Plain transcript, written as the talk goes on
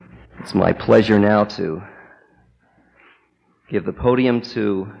It's my pleasure now to give the podium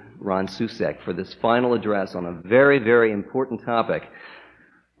to Ron Susek for this final address on a very, very important topic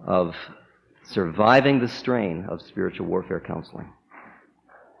of surviving the strain of spiritual warfare counseling.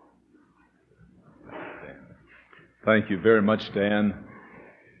 Thank you very much, Dan.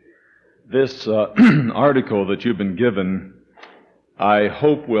 This article that you've been given, I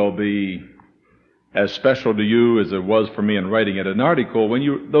hope will be as special to you as it was for me in writing it. An article,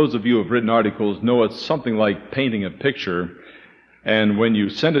 those of you who have written articles know it's something like painting a picture, and when you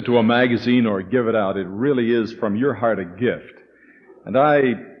send it to a magazine or give it out, it really is from your heart a gift. And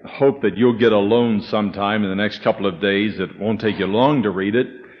I hope that you'll get a loan sometime in the next couple of days. It won't take you long to read it,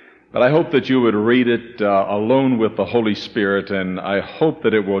 but I hope that you would read it alone with the Holy Spirit, and I hope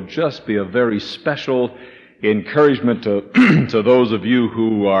that it will just be a very special encouragement to those of you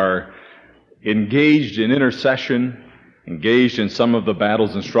who are engaged in intercession, engaged in some of the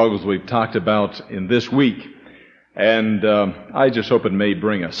battles and struggles we've talked about in this week. And I just hope it may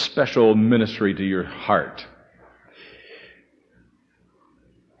bring a special ministry to your heart.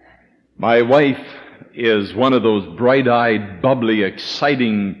 My wife is one of those bright-eyed, bubbly,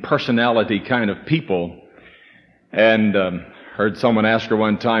 exciting personality kind of people. And heard someone ask her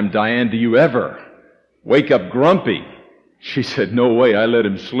one time, "Diane, do you ever wake up grumpy?" She said, "No way, I let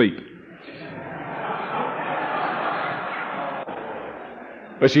him sleep."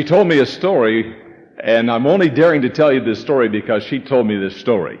 But she told me a story, and I'm only daring to tell you this story because she told me this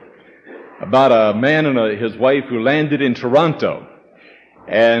story about a man and his wife who landed in Toronto.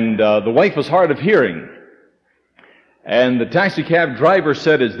 And the wife was hard of hearing. And the taxi cab driver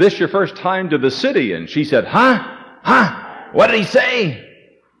said, "Is this your first time to the city?" And she said, Huh? What did he say?"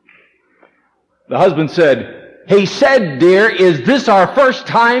 The husband said, "He said, dear, is this our first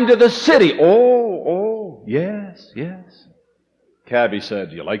time to the city?" Oh, yes. Cabby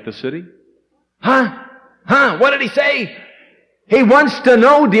said, "Do you like the city?" Huh? What did he say? "He wants to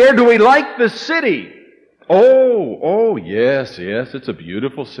know, dear, do we like the city?" Oh, yes, it's a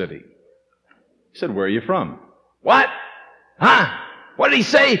beautiful city. He said, "Where are you from?" What? What did he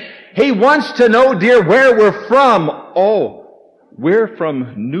say? "He wants to know, dear, where we're from." Oh, we're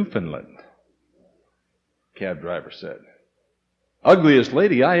from Newfoundland. Cab driver said, "Ugliest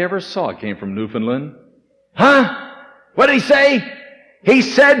lady I ever saw came from Newfoundland." What did he say? "He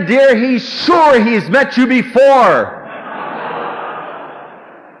said, dear, he's sure he's met you before."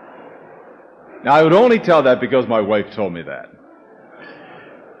 Now, I would only tell that because my wife told me that.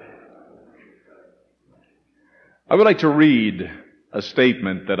 I would like to read a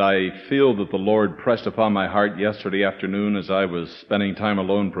statement that I feel that the Lord pressed upon my heart yesterday afternoon as I was spending time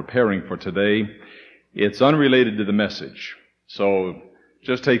alone preparing for today. It's unrelated to the message, so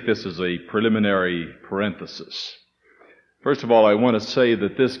just take this as a preliminary parenthesis. First of all, I want to say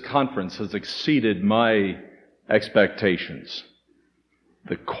that this conference has exceeded my expectations.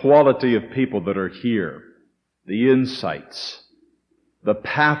 The quality of people that are here, the insights, the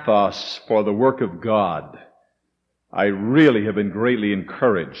pathos for the work of God, I really have been greatly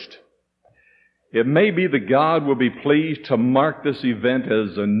encouraged. It may be that God will be pleased to mark this event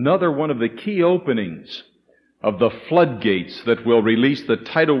as another one of the key openings of the floodgates that will release the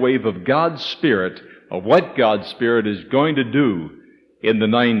tidal wave of God's Spirit, of what God's Spirit is going to do in the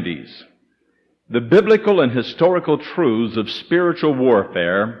 90s. The biblical and historical truths of spiritual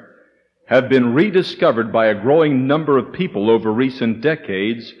warfare have been rediscovered by a growing number of people over recent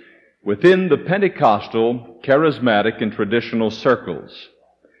decades within the Pentecostal, charismatic, and traditional circles.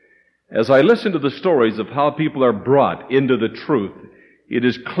 As I listen to the stories of how people are brought into the truth, it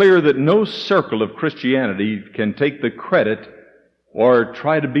is clear that no circle of Christianity can take the credit or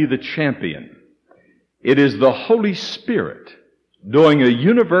try to be the champion. It is the Holy Spirit doing a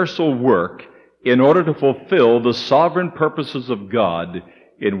universal work in order to fulfill the sovereign purposes of God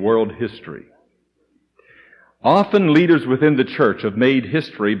in world history. Often leaders within the church have made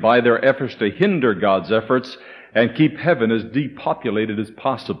history by their efforts to hinder God's efforts and keep heaven as depopulated as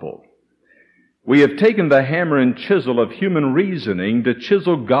possible. We have taken the hammer and chisel of human reasoning to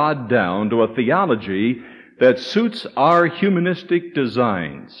chisel God down to a theology that suits our humanistic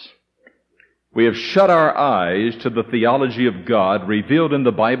designs. We have shut our eyes to the theology of God revealed in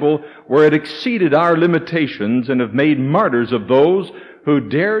the Bible where it exceeded our limitations and have made martyrs of those who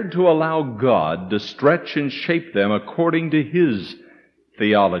dared to allow God to stretch and shape them according to His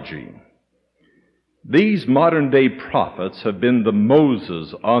theology. These modern-day prophets have been the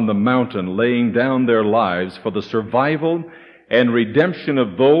Moses on the mountain laying down their lives for the survival and redemption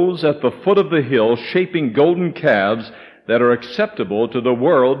of those at the foot of the hill shaping golden calves that are acceptable to the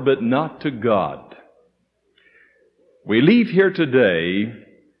world but not to God. We leave here today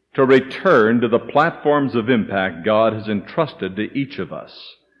to return to the platforms of impact God has entrusted to each of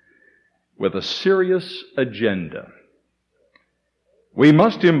us with a serious agenda. We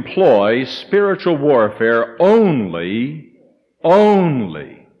must employ spiritual warfare only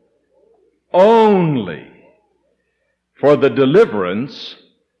for the deliverance,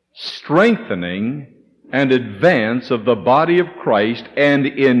 strengthening, and advance of the body of Christ, and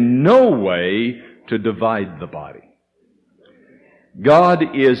in no way to divide the body.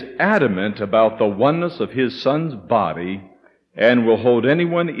 God is adamant about the oneness of His Son's body and will hold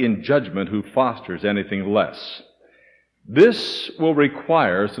anyone in judgment who fosters anything less. This will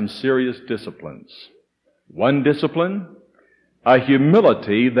require some serious disciplines. One discipline, a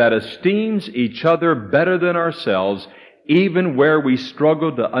humility that esteems each other better than ourselves, even where we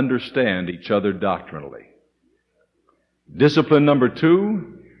struggle to understand each other doctrinally. Discipline number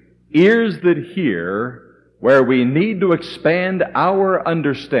 2, ears that hear where we need to expand our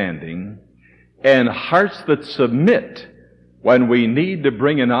understanding, and hearts that submit when we need to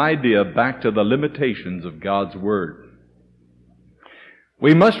bring an idea back to the limitations of God's Word.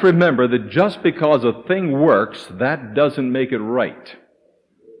 We must remember that just because a thing works, that doesn't make it right.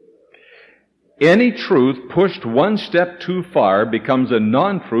 Any truth pushed one step too far becomes a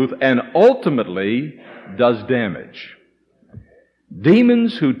non-truth and ultimately does damage.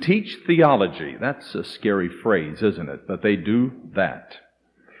 Demons who teach theology, that's a scary phrase, isn't it? But they do that.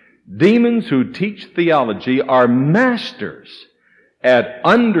 Demons who teach theology are masters at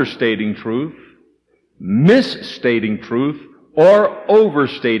understating truth, misstating truth, or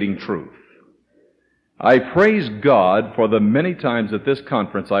overstating truth. I praise God for the many times at this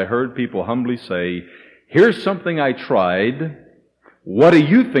conference I heard people humbly say, "Here's something I tried. What do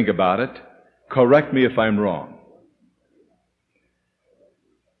you think about it? Correct me if I'm wrong."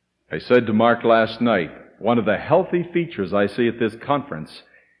 I said to Mark last night, one of the healthy features I see at this conference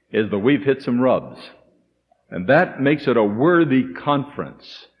is that we've hit some rubs. And that makes it a worthy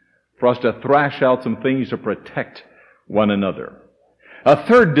conference for us to thrash out some things to protect one another. A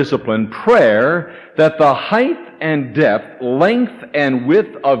third discipline, prayer, that the height and depth, length and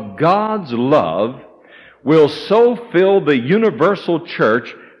width of God's love will so fill the universal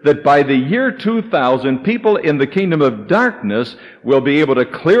church that by the year 2000, people in the kingdom of darkness will be able to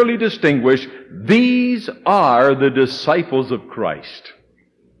clearly distinguish, these are the disciples of Christ.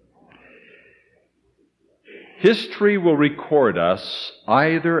 History will record us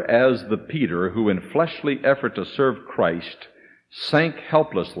either as the Peter who in fleshly effort to serve Christ sank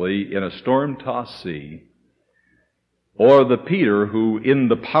helplessly in a storm-tossed sea, or the Peter who in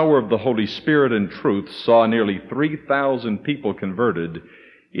the power of the Holy Spirit and truth saw nearly 3,000 people converted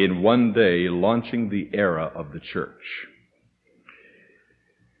in one day, launching the era of the church.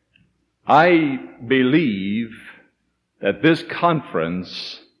 I believe that this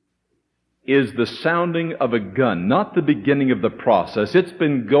conference is the sounding of a gun, not the beginning of the process. It's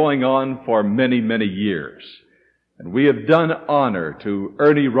been going on for many, many years. And we have done honor to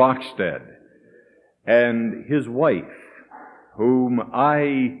Ernie Rockstead and his wife, whom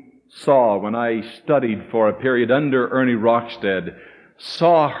I saw when I studied for a period under Ernie Rockstead,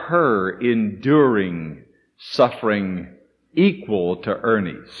 saw her enduring suffering equal to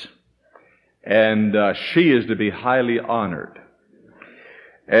Ernie's. And she is to be highly honored.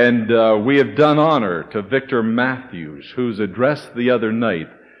 And we have done honor to Victor Matthews, whose address the other night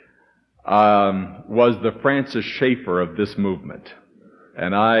was the Francis Schaeffer of this movement.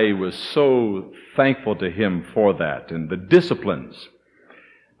 And I was so thankful to him for that. And the disciplines,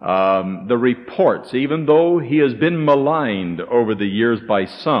 the reports, even though he has been maligned over the years by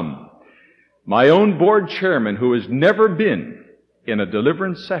some. My own board chairman, who has never been in a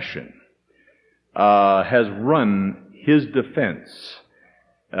deliverance session, has run his defense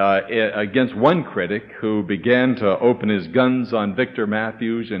against one critic who began to open his guns on Victor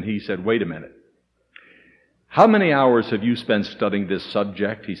Matthews, and he said, "Wait a minute. How many hours have you spent studying this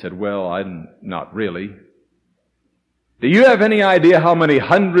subject?" He said, "Well, not really." "Do you have any idea how many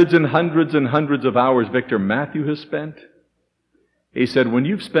hundreds and hundreds and hundreds of hours Victor Matthew has spent?" He said, "When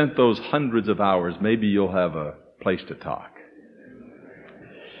you've spent those hundreds of hours, maybe you'll have a place to talk."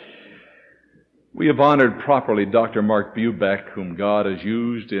 We have honored properly Dr. Mark Bubeck, whom God has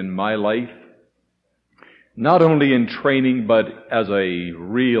used in my life, not only in training, but as a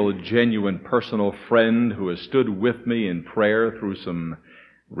real, genuine, personal friend who has stood with me in prayer through some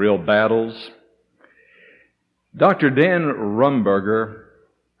real battles. Dr. Dan Rumberger,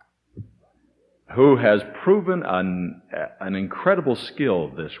 who has proven an incredible skill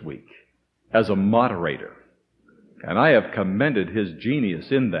this week as a moderator. And I have commended his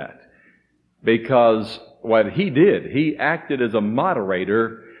genius in that. Because what he did, he acted as a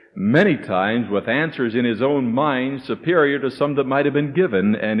moderator many times with answers in his own mind superior to some that might have been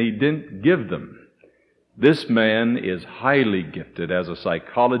given, and he didn't give them. This man is highly gifted as a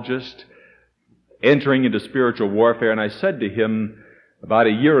psychologist, entering into spiritual warfare, and I said to him about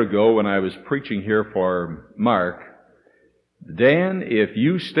a year ago when I was preaching here for Mark, Dan, if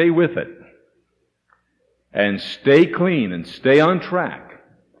you stay with it and stay clean and stay on track,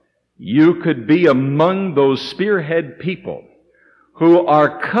 you could be among those spearhead people who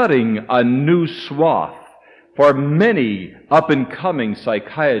are cutting a new swath for many up-and-coming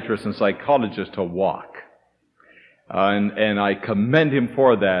psychiatrists and psychologists to walk. And I commend him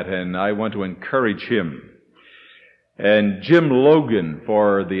for that, and I want to encourage him. And Jim Logan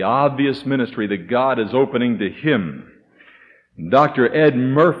for the obvious ministry that God is opening to him. Dr. Ed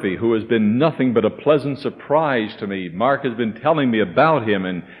Murphy, who has been nothing but a pleasant surprise to me. Mark has been telling me about him,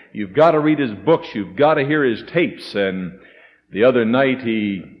 and you've got to read his books, you've got to hear his tapes. And the other night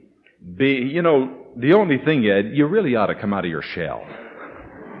the only thing, Ed, you really ought to come out of your shell.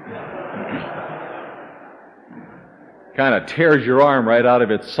 Kind of tears your arm right out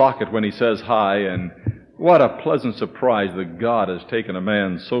of its socket when he says hi, and what a pleasant surprise that God has taken a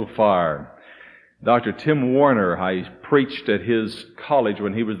man so far. Dr. Tim Warner, I preached at his college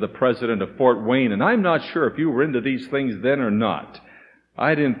when he was the president of Fort Wayne, and I'm not sure if you were into these things then or not.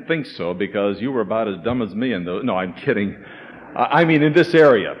 I didn't think so, because you were about as dumb as me in those. No, I'm kidding. I mean, in this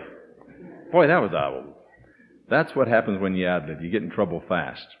area. Boy, that's what happens when you ad-lib. You get in trouble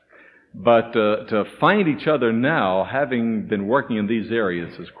fast. But to find each other now, having been working in these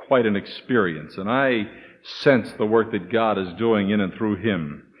areas, is quite an experience. And I sense the work that God is doing in and through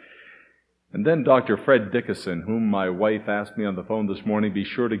him. And then Dr. Fred Dickinson, whom my wife asked me on the phone this morning, be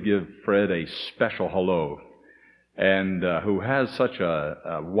sure to give Fred a special hello. And who has such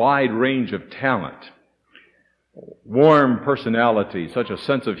a wide range of talent. Warm personality, such a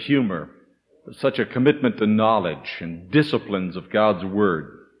sense of humor, such a commitment to knowledge and disciplines of God's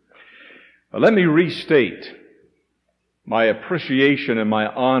Word. Let me restate my appreciation and my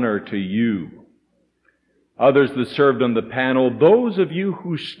honor to you, others that served on the panel, those of you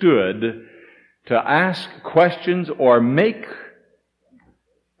who stood to ask questions or make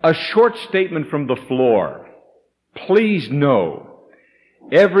a short statement from the floor. Please know,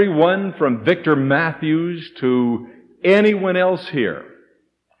 everyone from Victor Matthews to anyone else here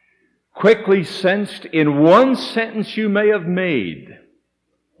quickly sensed in one sentence you may have made,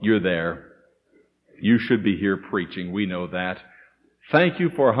 you're there. You should be here preaching. We know that. Thank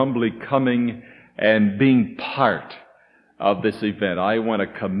you for humbly coming and being part of this event. I want to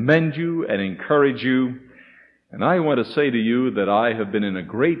commend you and encourage you. And I want to say to you that I have been in a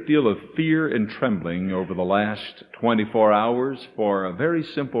great deal of fear and trembling over the last 24 hours for a very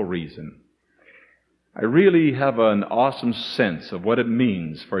simple reason. I really have an awesome sense of what it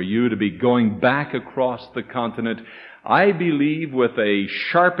means for you to be going back across the continent, I believe with a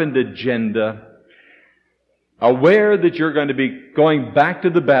sharpened agenda, aware that you're going to be going back to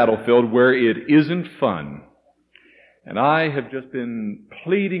the battlefield where it isn't fun. And I have just been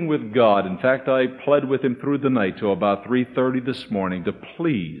pleading with God. In fact, I pled with him through the night till about 3:30 this morning to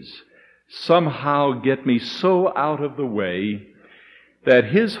please somehow get me so out of the way that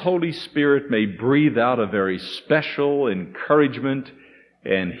his Holy Spirit may breathe out a very special encouragement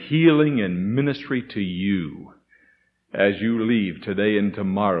and healing and ministry to you as you leave today and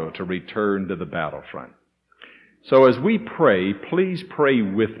tomorrow to return to the battlefront. So as we pray, please pray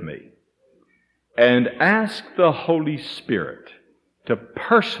with me and ask the Holy Spirit to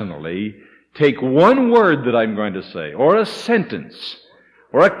personally take one word that I'm going to say, or a sentence,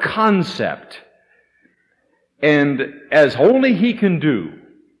 or a concept, and as only he can do,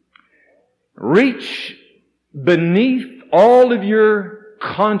 reach beneath all of your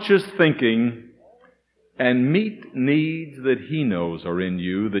conscious thinking and meet needs that he knows are in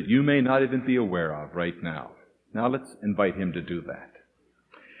you that you may not even be aware of right now. Now let's invite him to do that.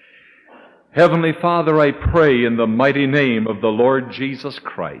 Heavenly Father, I pray in the mighty name of the Lord Jesus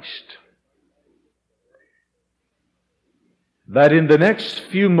Christ that in the next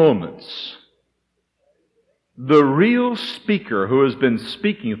few moments, the real speaker who has been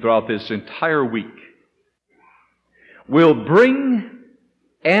speaking throughout this entire week will bring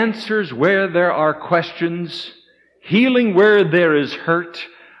answers where there are questions, healing where there is hurt,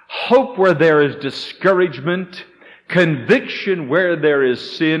 hope where there is discouragement, conviction where there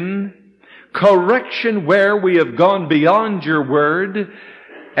is sin, correction where we have gone beyond your word,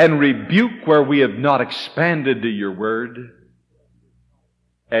 and rebuke where we have not expanded to your word,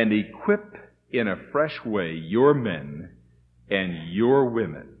 and equip in a fresh way your men and your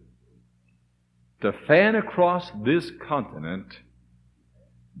women to fan across this continent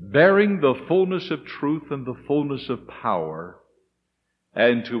bearing the fullness of truth and the fullness of power,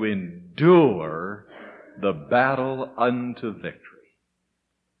 and to endure the battle unto victory.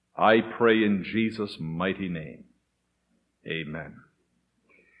 I pray in Jesus' mighty name. Amen.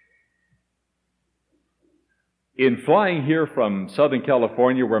 In flying here from Southern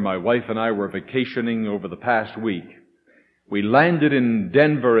California, where my wife and I were vacationing over the past week, we landed in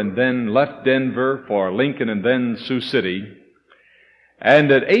Denver and then left Denver for Lincoln and then Sioux City.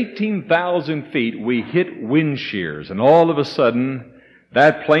 And at 18,000 feet, we hit wind shears, and all of a sudden,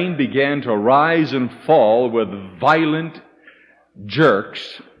 that plane began to rise and fall with violent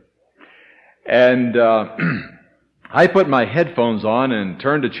jerks. And I put my headphones on and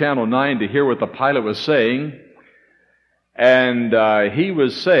turned to Channel 9 to hear what the pilot was saying. And he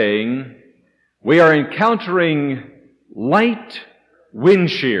was saying, we are encountering light wind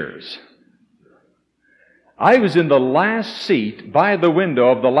shears. I was in the last seat by the window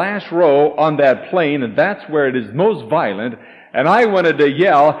of the last row on that plane, and that's where it is most violent. And I wanted to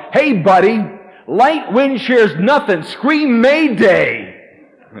yell, "Hey buddy, light wind shears nothing, scream Mayday."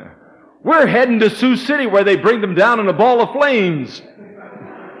 We're heading to Sioux City where they bring them down in a ball of flames.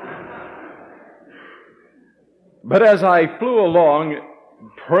 But as I flew along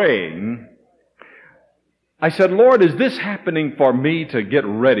praying, I said, "Lord, is this happening for me to get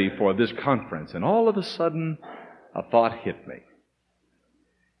ready for this conference?" And all of a sudden, a thought hit me.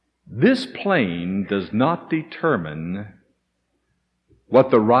 This plane does not determine what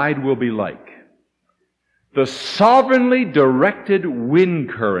the ride will be like. The sovereignly directed wind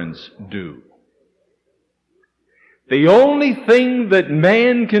currents do. The only thing that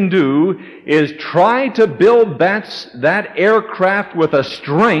man can do is try to build that aircraft with a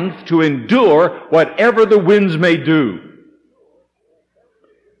strength to endure whatever the winds may do.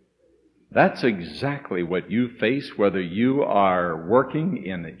 That's exactly what you face, whether you are working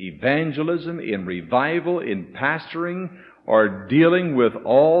in evangelism, in revival, in pastoring, or dealing with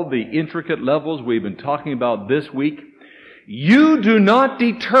all the intricate levels we've been talking about this week. You do not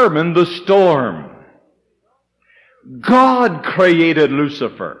determine the storm. God created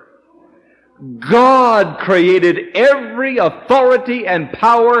Lucifer. God created every authority and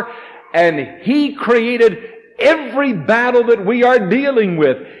power, and He created every battle that we are dealing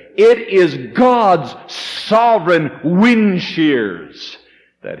with. It is God's sovereign wind shears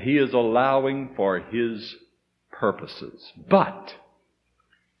that He is allowing for His purposes. But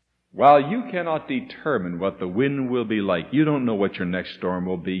while you cannot determine what the wind will be like, you don't know what your next storm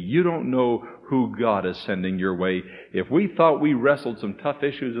will be, you don't know who God is sending your way. If we thought we wrestled some tough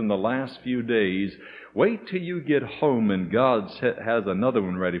issues in the last few days, wait till you get home and God has another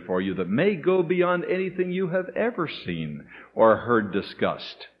one ready for you that may go beyond anything you have ever seen or heard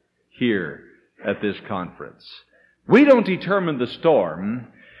discussed here at this conference. We don't determine the storm,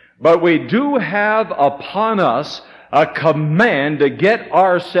 but we do have upon us a command to get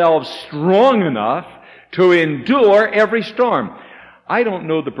ourselves strong enough to endure every storm. I don't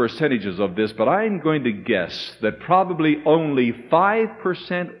know the percentages of this, but I'm going to guess that probably only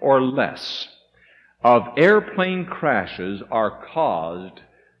 5% or less of airplane crashes are caused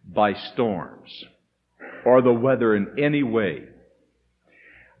by storms or the weather in any way.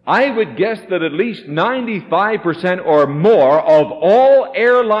 I would guess that at least 95% or more of all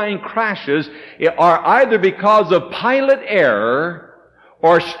airline crashes are either because of pilot error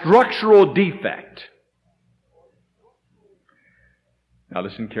or structural defect. Now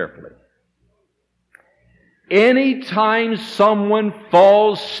listen carefully. Anytime someone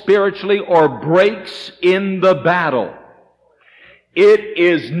falls spiritually or breaks in the battle, it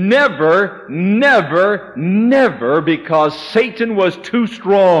is never, never, never because Satan was too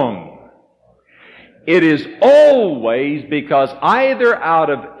strong. It is always because either out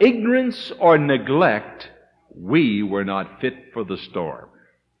of ignorance or neglect, we were not fit for the storm.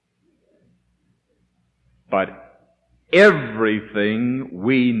 But everything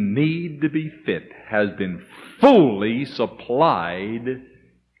we need to be fit has been fully supplied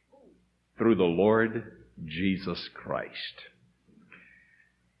through the Lord Jesus Christ.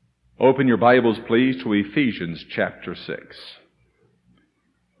 Open your Bibles, please, to Ephesians chapter 6.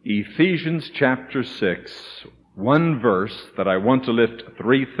 Ephesians chapter 6, one verse that I want to lift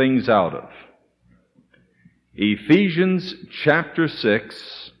three things out of. Ephesians chapter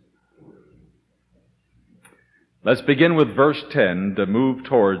 6. Let's begin with verse 10 to move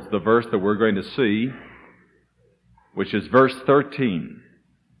towards the verse that we're going to see, which is verse 13.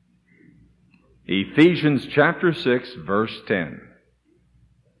 Ephesians chapter 6, verse 10.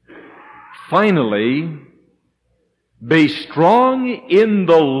 Finally, be strong in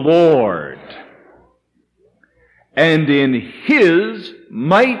the Lord and in His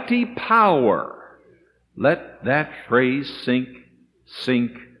mighty power. Let that phrase sink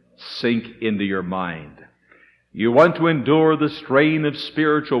into your mind. You want to endure the strain of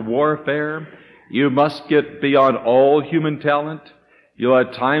spiritual warfare? You must get beyond all human talent. You'll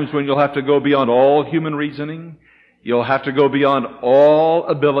have times when you'll have to go beyond all human reasoning. You'll have to go beyond all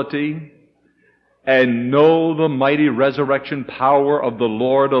ability and know the mighty resurrection power of the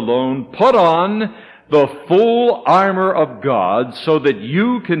Lord alone. Put on the full armor of God so that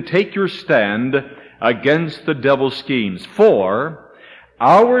you can take your stand against the devil's schemes. For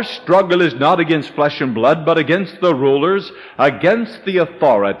our struggle is not against flesh and blood, but against the rulers, against the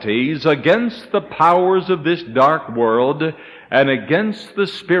authorities, against the powers of this dark world, and against the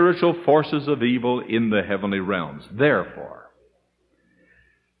spiritual forces of evil in the heavenly realms. Therefore,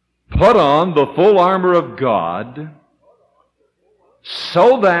 put on the full armor of God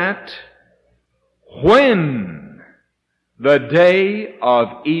so that when the day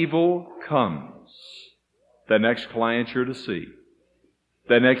of evil comes, the next client you're to see,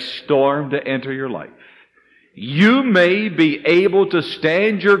 the next storm to enter your life, you may be able to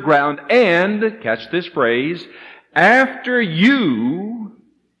stand your ground and, catch this phrase, after you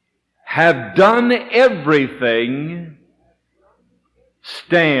have done everything,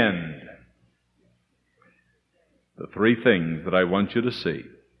 stand. The three things that I want you to see.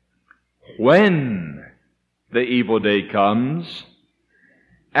 When the evil day comes,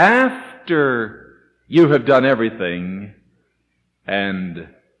 after you have done everything, and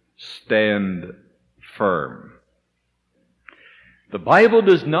stand firm. The Bible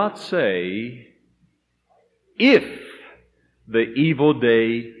does not say if the evil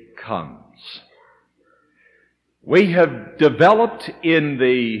day comes. We have developed in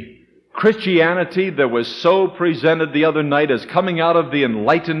the Christianity that was so presented the other night as coming out of the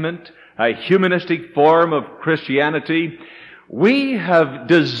Enlightenment, a humanistic form of Christianity. We have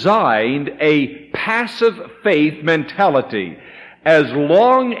designed a passive faith mentality. As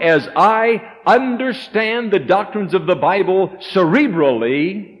long as I understand the doctrines of the Bible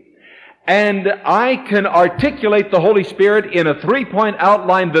cerebrally, and I can articulate the Holy Spirit in a three-point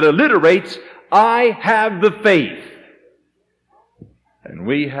outline that alliterates, I have the faith. And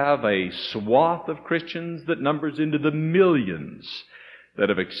we have a swath of Christians that numbers into the millions that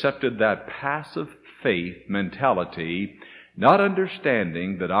have accepted that passive faith mentality, not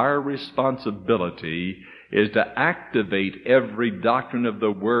understanding that our responsibility is to activate every doctrine of the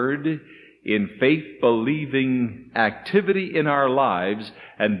Word in faith-believing activity in our lives,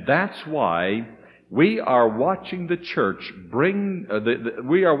 and that's why we are watching the church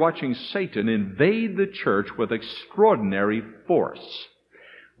we are watching Satan invade the church with extraordinary force.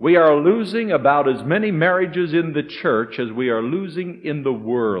 We are losing about as many marriages in the church as we are losing in the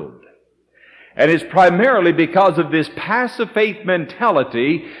world. And it's primarily because of this passive faith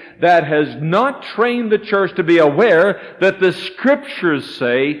mentality that has not trained the church to be aware that the Scriptures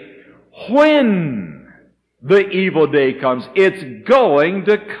say, when the evil day comes, it's going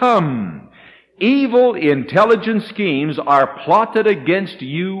to come. Evil intelligent schemes are plotted against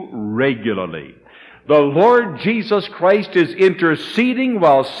you regularly. The Lord Jesus Christ is interceding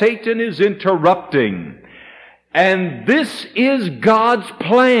while Satan is interrupting. And this is God's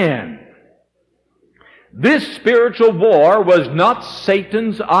plan. This spiritual war was not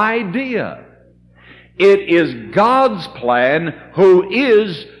Satan's idea. It is God's plan, who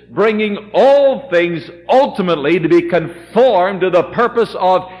is bringing all things ultimately to be conformed to the purpose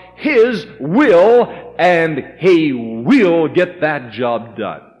of His will, and He will get that job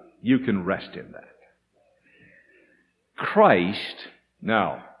done. You can rest in that. Christ,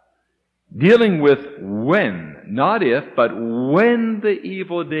 now, dealing with when, not if, but when the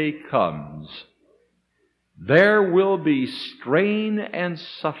evil day comes, there will be strain and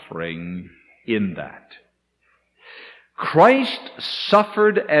suffering in that. Christ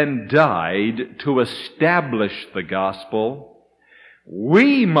suffered and died to establish the gospel.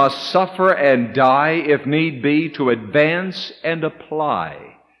 We must suffer and die, if need be, to advance and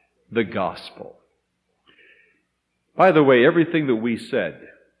apply the gospel. By the way, everything that we said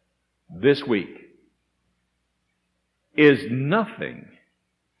this week is nothing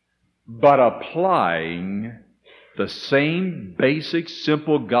but applying the same basic,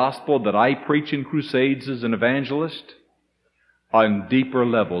 simple gospel that I preach in crusades as an evangelist on deeper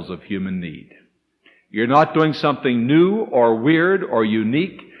levels of human need. You're not doing something new or weird or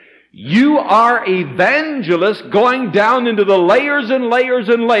unique. You are evangelists going down into the layers and layers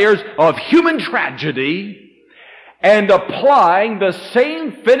and layers of human tragedy and applying the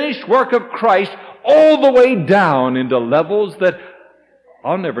same finished work of Christ all the way down into levels that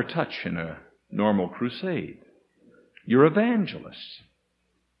I'll never touch in a normal crusade. You're evangelists.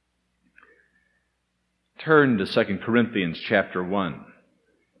 Turn to 2 Corinthians chapter 1,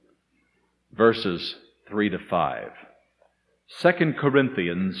 verses 3 to 5. 2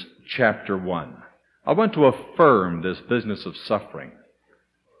 Corinthians chapter 1. I want to affirm this business of suffering.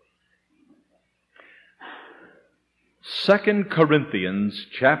 2 Corinthians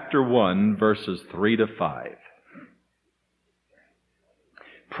chapter 1, verses 3 to 5.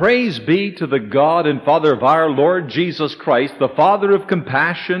 Praise be to the God and Father of our Lord Jesus Christ, the Father of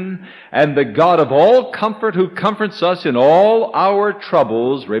compassion and the God of all comfort, who comforts us in all our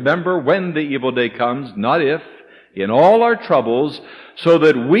troubles. Remember, when the evil day comes, not if, in all our troubles, so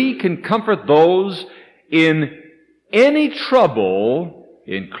that we can comfort those in any trouble,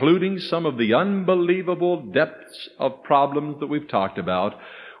 including some of the unbelievable depths of problems that we've talked about,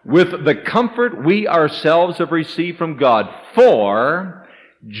 with the comfort we ourselves have received from God. For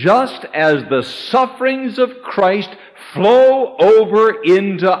just as the sufferings of Christ flow over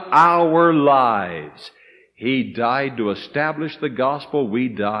into our lives, He died to establish the gospel, we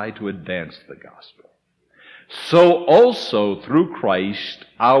die to advance the gospel. So also through Christ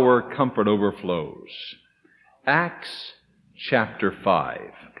our comfort overflows. Acts chapter 5,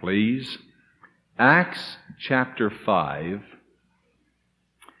 please. Acts chapter 5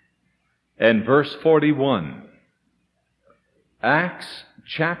 and verse 41. Acts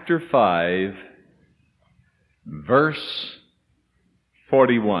chapter 5, verse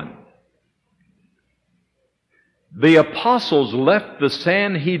 41. The apostles left the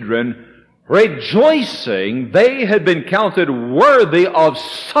Sanhedrin rejoicing they had been counted worthy of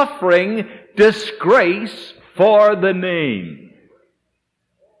suffering disgrace for the name.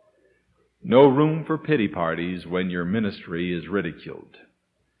 No room for pity parties when your ministry is ridiculed.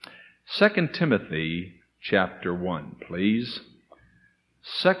 2 Timothy chapter 1, please.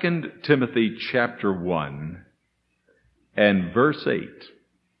 2 Timothy chapter 1 and verse 8.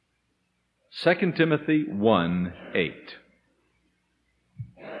 2 Timothy 1, 8.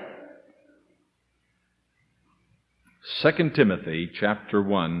 2 Timothy chapter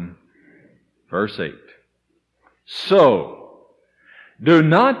 1, verse 8. So, do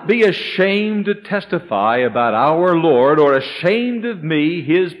not be ashamed to testify about our Lord, or ashamed of me,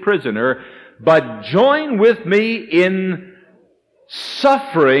 His prisoner, but join with me in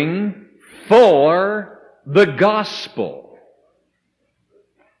suffering for the gospel.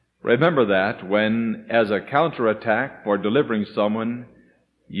 Remember that when, as a counterattack for delivering someone,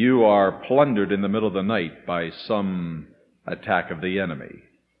 you are plundered in the middle of the night by some attack of the enemy.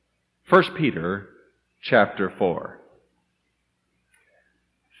 1 Peter chapter 4.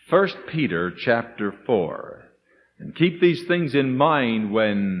 1 Peter chapter 4. And keep these things in mind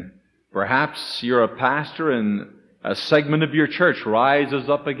when perhaps you're a pastor and a segment of your church rises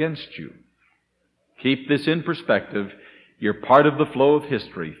up against you. Keep this in perspective. You're part of the flow of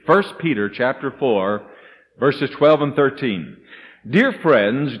history. 1 Peter chapter 4, verses 12 and 13. Dear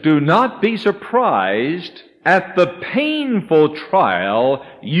friends, do not be surprised at the painful trial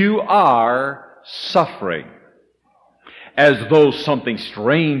you are suffering, as though something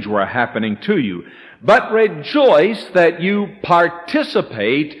strange were happening to you. But rejoice that you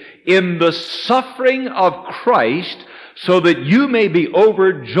participate in the suffering of Christ, so that you may be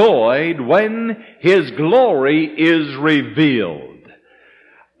overjoyed when His glory is revealed.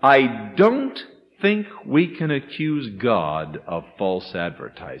 I don't think we can accuse God of false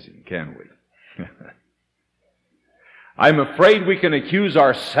advertising, can we? I'm afraid we can accuse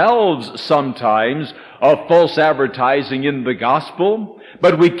ourselves sometimes of false advertising in the gospel,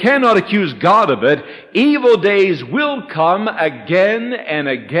 but we cannot accuse God of it. Evil days will come again and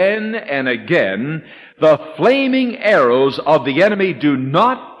again and again. The flaming arrows of the enemy do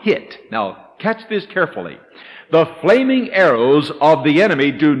not hit. Now, catch this carefully. The flaming arrows of the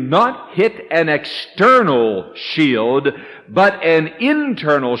enemy do not hit an external shield, but an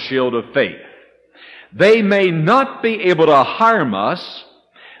internal shield of faith. They may not be able to harm us.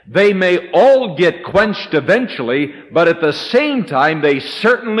 They may all get quenched eventually, but at the same time, they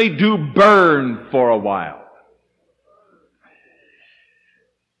certainly do burn for a while.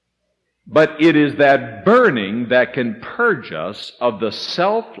 But it is that burning that can purge us of the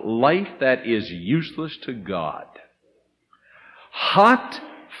self-life that is useless to God. Hot,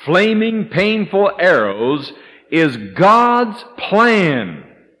 flaming, painful arrows is God's plan.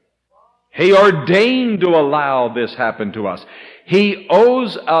 He ordained to allow this happen to us. He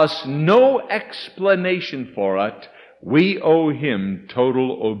owes us no explanation for it. We owe Him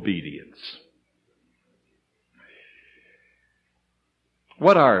total obedience.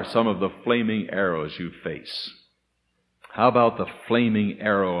 What are some of the flaming arrows you face? How about the flaming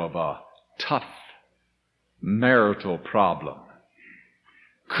arrow of a tough marital problem?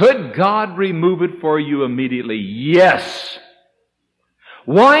 Could God remove it for you immediately? Yes.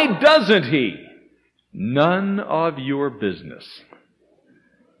 Why doesn't He? None of your business.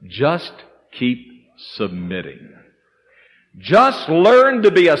 Just keep submitting. Just learn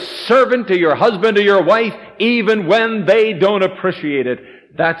to be a servant to your husband or your wife even when they don't appreciate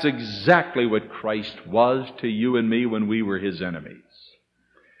it. That's exactly what Christ was to you and me when we were His enemies.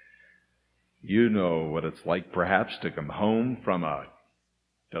 You know what it's like perhaps to come home from a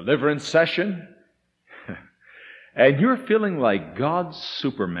deliverance session and you're feeling like God's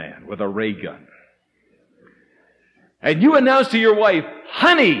Superman with a ray gun. And you announce to your wife,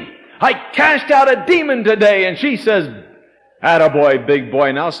 "Honey, I cast out a demon today." And she says, "Attaboy, big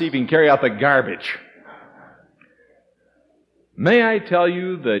boy, now see if you can carry out the garbage." May I tell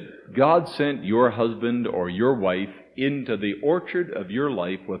you that God sent your husband or your wife into the orchard of your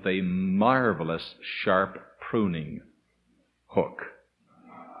life with a marvelous, sharp pruning hook.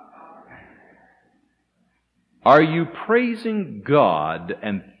 Are you praising God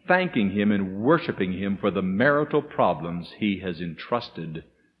and thanking Him and worshiping Him for the marital problems He has entrusted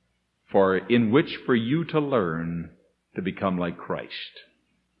in which for you to learn to become like Christ?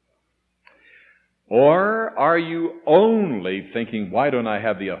 Or are you only thinking, why don't I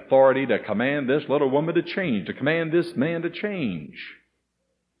have the authority to command this little woman to change, to command this man to change?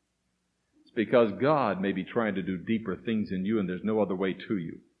 It's because God may be trying to do deeper things in you and there's no other way to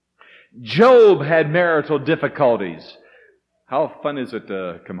you. Job had marital difficulties. How fun is it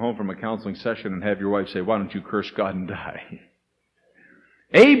to come home from a counseling session and have your wife say, "Why don't you curse God and die?"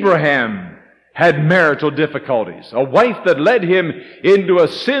 Abraham had marital difficulties, a wife that led him into a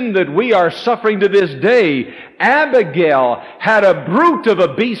sin that we are suffering to this day. Abigail had a brute of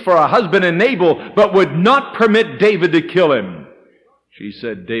a beast for a husband in Nabal, but would not permit David to kill him. She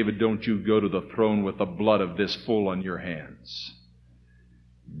said, "David, don't you go to the throne with the blood of this fool on your hands."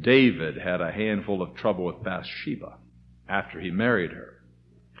 David had a handful of trouble with Bathsheba after he married her.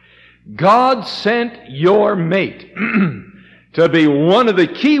 God sent your mate to be one of the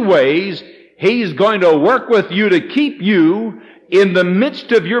key ways He's going to work with you to keep you in the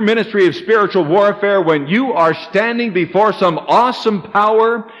midst of your ministry of spiritual warfare when you are standing before some awesome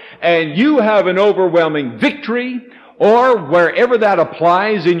power and you have an overwhelming victory, or wherever that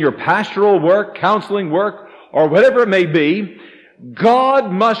applies in your pastoral work, counseling work, or whatever it may be.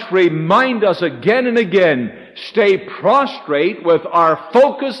 God must remind us again and again, stay prostrate with our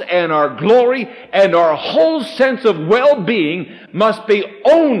focus and our glory and our whole sense of well-being must be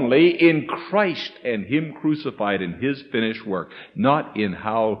only in Christ and Him crucified in His finished work, not in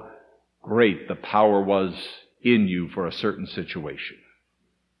how great the power was in you for a certain situation.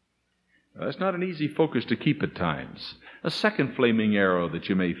 Now, that's not an easy focus to keep at times. A second flaming arrow that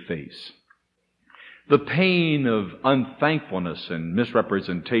you may face: the pain of unthankfulness and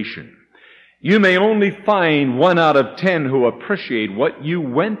misrepresentation. You may only find 1 out of 10 who appreciate what you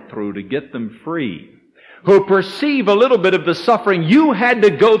went through to get them free, who perceive a little bit of the suffering you had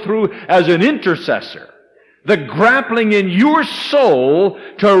to go through as an intercessor, the grappling in your soul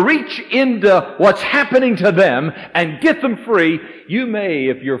to reach into what's happening to them and get them free. You may,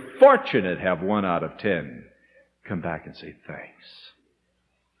 if you're fortunate, have 1 out of 10 come back and say thanks.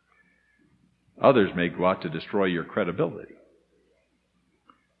 Others may go out to destroy your credibility.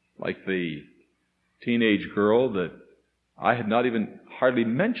 Like the teenage girl that I had not even hardly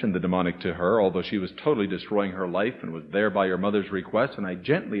mentioned the demonic to her, although she was totally destroying her life and was there by her mother's request, and I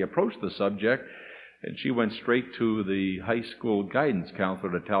gently approached the subject, and she went straight to the high school guidance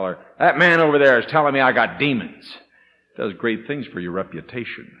counselor to tell her, "That man over there is telling me I got demons." It does great things for your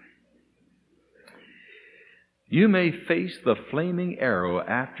reputation. You may face the flaming arrow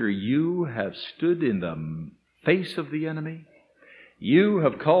after you have stood in the face of the enemy. You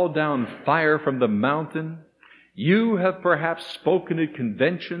have called down fire from the mountain. You have perhaps spoken at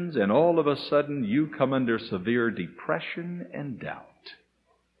conventions, and all of a sudden you come under severe depression and doubt.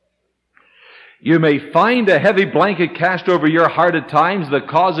 You may find a heavy blanket cast over your heart at times that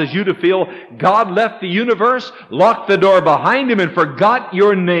causes you to feel God left the universe, locked the door behind Him, and forgot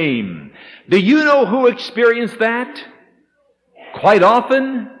your name. Do you know who experienced that? Quite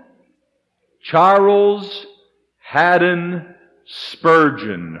often, Charles Haddon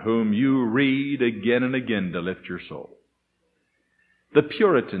Spurgeon, whom you read again and again to lift your soul. The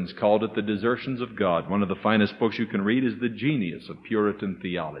Puritans called it the Desertions of God. One of the finest books you can read is The Genius of Puritan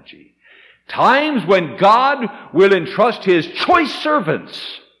Theology. Times when God will entrust His choice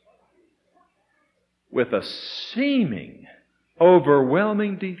servants with a seeming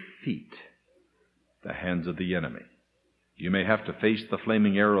overwhelming defeat at the hands of the enemy. You may have to face the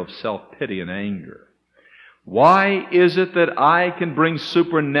flaming arrow of self-pity and anger. Why is it that I can bring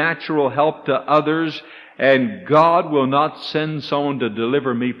supernatural help to others and God will not send someone to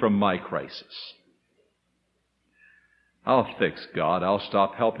deliver me from my crisis? I'll fix God. I'll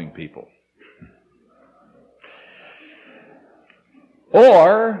stop helping people.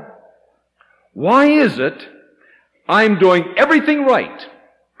 Or, why is it I'm doing everything right?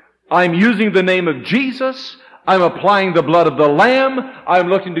 I'm using the name of Jesus. I'm applying the blood of the Lamb. I'm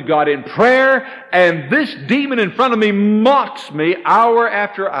looking to God in prayer. And this demon in front of me mocks me hour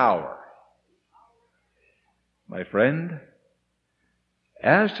after hour. My friend,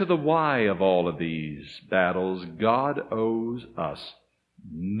 as to the why of all of these battles, God owes us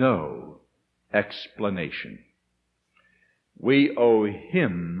no explanation. We owe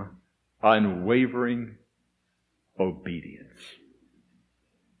Him unwavering obedience.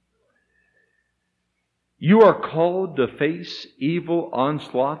 You are called to face evil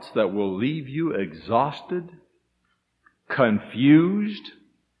onslaughts that will leave you exhausted, confused,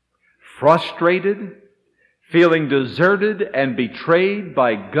 frustrated, feeling deserted and betrayed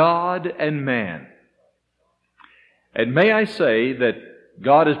by God and man. And may I say that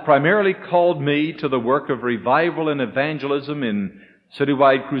God has primarily called me to the work of revival and evangelism in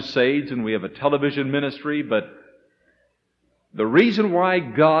citywide crusades, and we have a television ministry, but the reason why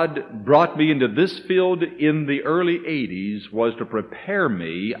God brought me into this field in the early 80s was to prepare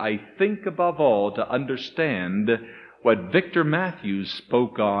me, I think above all, to understand what Victor Matthews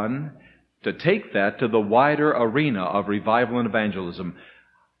spoke on, to take that to the wider arena of revival and evangelism.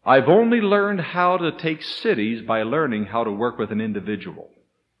 I've only learned how to take cities by learning how to work with an individual.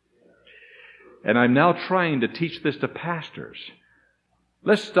 And I'm now trying to teach this to pastors.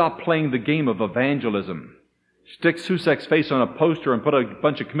 Let's stop playing the game of evangelism. Stick Susek's face on a poster and put a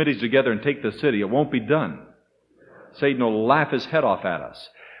bunch of committees together and take the city. It won't be done. Satan will laugh his head off at us.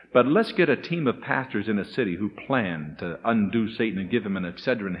 But let's get a team of pastors in a city who plan to undo Satan and give him an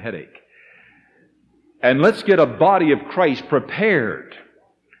Excedrin headache. And let's get a body of Christ prepared.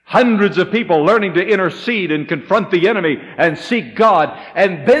 Hundreds of people learning to intercede and confront the enemy and seek God,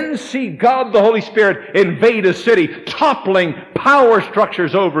 and then see God the Holy Spirit invade a city, toppling power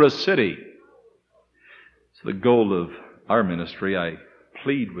structures over a city. It's the goal of our ministry. I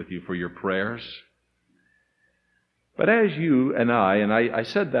plead with you for your prayers. But as you and I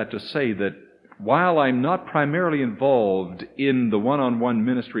said that to say that while I'm not primarily involved in the one-on-one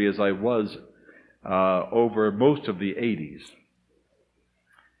ministry as I was over most of the 80s,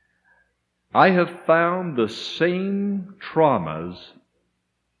 I have found the same traumas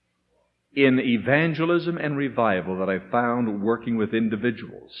in evangelism and revival that I found working with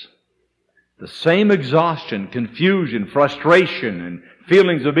individuals. The same exhaustion, confusion, frustration, and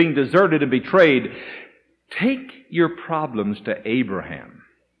feelings of being deserted and betrayed. Take your problems to Abraham,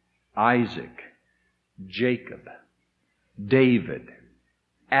 Isaac, Jacob, David,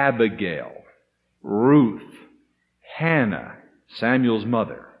 Abigail, Ruth, Hannah, Samuel's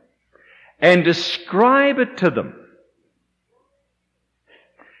mother, and describe it to them.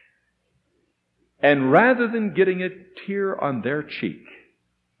 And rather than getting a tear on their cheek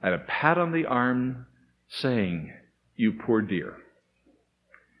and a pat on the arm saying, "You poor dear,"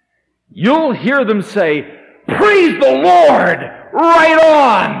 you'll hear them say, "Praise the Lord! Right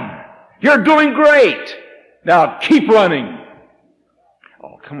on! You're doing great! Now keep running."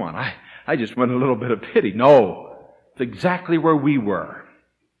 Oh, come on, I just want a little bit of pity. No, it's exactly where we were.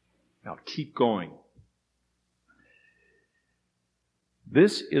 Now keep going.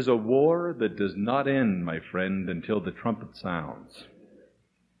 This is a war that does not end, my friend, until the trumpet sounds.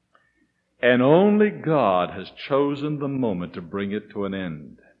 And only God has chosen the moment to bring it to an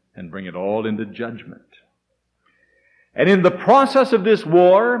end and bring it all into judgment. And in the process of this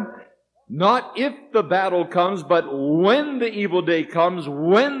war, not if the battle comes, but when the evil day comes,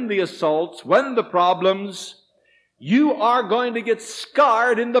 when the assaults, when the problems, you are going to get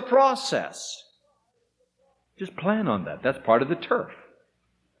scarred in the process. Just plan on that. That's part of the turf.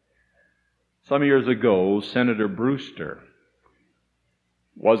 Some years ago, Senator Brewster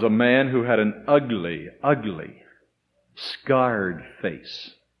was a man who had an ugly, scarred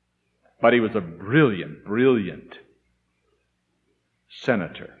face. But he was a brilliant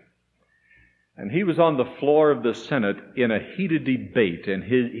senator. And he was on the floor of the Senate in a heated debate, and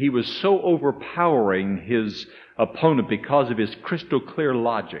he was so overpowering his opponent because of his crystal clear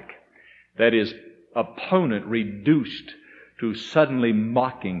logic that his opponent reduced to suddenly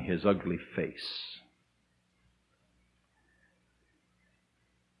mocking his ugly face.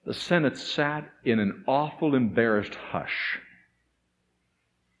 The Senate sat in an awful, embarrassed hush.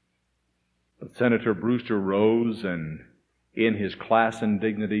 But Senator Brewster rose and in his class and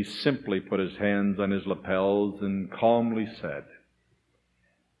dignity, simply put his hands on his lapels and calmly said,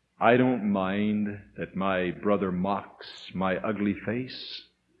 "I don't mind that my brother mocks my ugly face."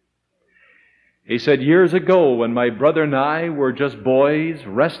 He said, "Years ago, when my brother and I were just boys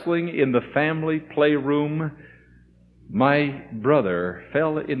wrestling in the family playroom, my brother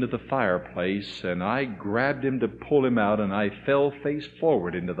fell into the fireplace, and I grabbed him to pull him out, and I fell face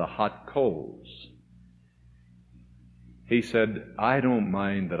forward into the hot coals." He said, "I don't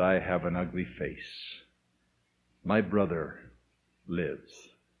mind that I have an ugly face. My brother lives."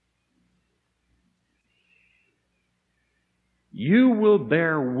 You will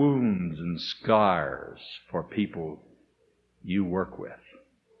bear wounds and scars for people you work with.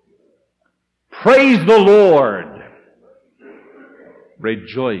 Praise the Lord!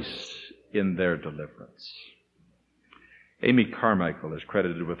 Rejoice in their deliverance. Amy Carmichael is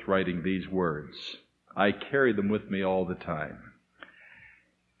credited with writing these words. I carry them with me all the time.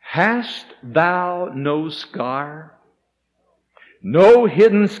 Hast thou no scar? No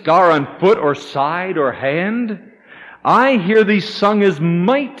hidden scar on foot or side or hand? I hear thee sung as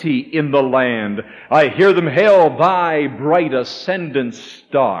mighty in the land. I hear them hail thy bright ascendant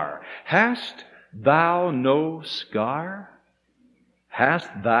star. Hast thou no scar? Hast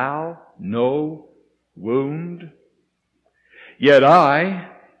thou no wound? Yet I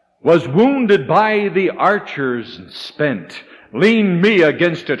was wounded by the archers and spent, leaned me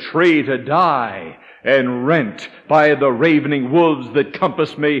against a tree to die, and rent by the ravening wolves that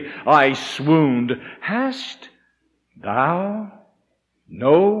compass me, I swooned. Hast thou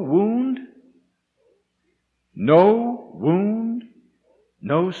no wound? No wound?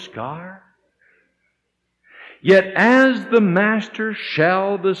 No scar? Yet as the master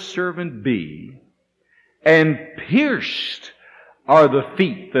shall the servant be, and pierced are the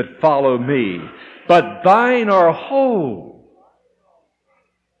feet that follow me, but thine are whole.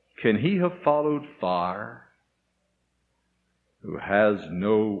 Can he have followed far who has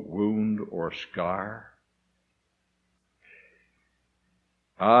no wound or scar?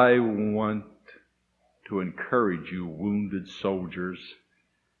 I want to encourage you, wounded soldiers,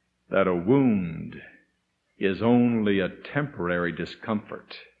 that a wound is only a temporary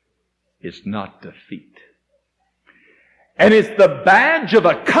discomfort. It's not defeat. And it's the badge of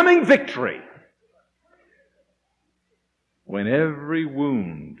a coming victory, when every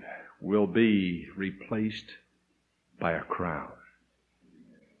wound will be replaced by a crown,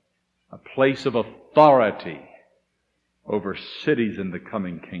 a place of authority over cities in the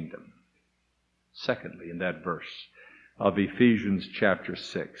coming kingdom. Secondly, in that verse of Ephesians chapter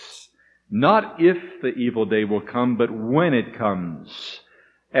 6, not if the evil day will come, but when it comes.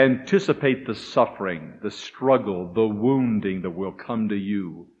 Anticipate the suffering, the struggle, the wounding that will come to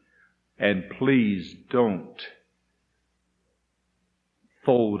you. And please don't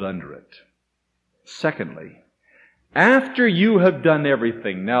fold under it. Secondly, after you have done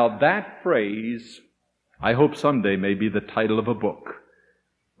everything. Now that phrase, I hope someday may be the title of a book,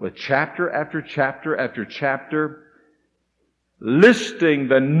 with chapter after chapter after chapter, listing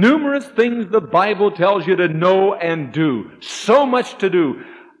the numerous things the Bible tells you to know and do. So much to do.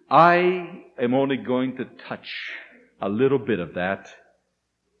 I am only going to touch a little bit of that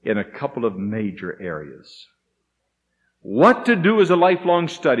in a couple of major areas. What to do is a lifelong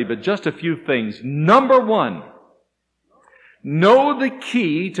study, but just a few things. Number one, know the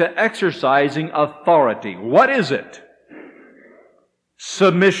key to exercising authority. What is it?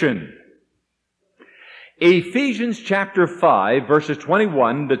 Submission. Ephesians chapter 5, verses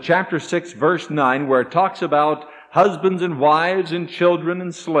 21 to chapter 6, verse 9, where it talks about husbands and wives and children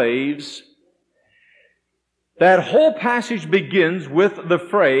and slaves. That whole passage begins with the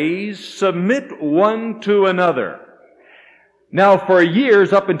phrase, submit one to another. Now, for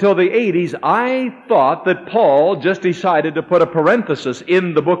years, up until the 80s, I thought that Paul just decided to put a parenthesis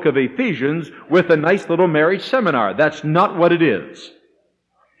in the book of Ephesians with a nice little marriage seminar. That's not what it is.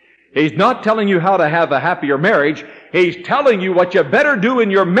 He's not telling you how to have a happier marriage. He's telling you what you better do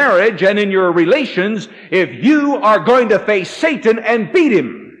in your marriage and in your relations if you are going to face Satan and beat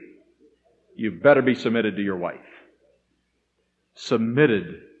him. You better be submitted to your wife.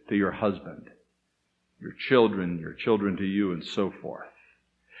 Submitted to your husband. Your children to you, and so forth.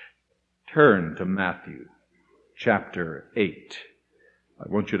 Turn to Matthew chapter 8.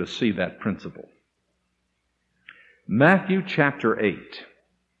 I want you to see that principle. Matthew chapter 8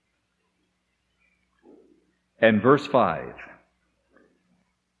 and verse 5.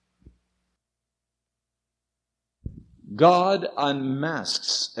 God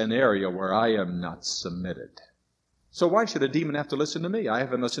unmasks an area where I am not submitted. So why should a demon have to listen to me? I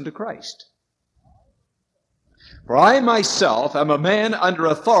haven't listened to Christ. For I myself am a man under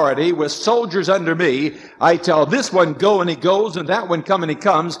authority with soldiers under me. I tell this one, go, and he goes, and that one, come, and he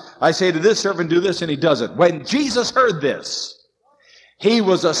comes. I say to this servant, do this, and he does it. When Jesus heard this, he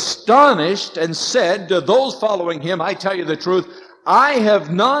was astonished and said to those following him, I tell you the truth, I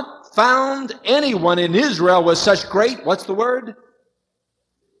have not found anyone in Israel with such great, what's the word?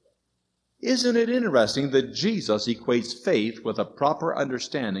 Isn't it interesting that Jesus equates faith with a proper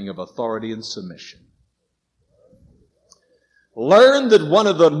understanding of authority and submission? Learn that one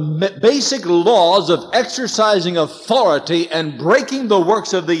of the basic laws of exercising authority and breaking the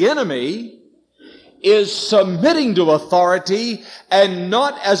works of the enemy is submitting to authority, and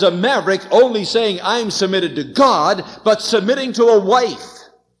not as a maverick only saying, I'm submitted to God, but submitting to a wife.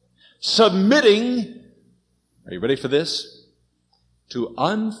 Submitting, are you ready for this? To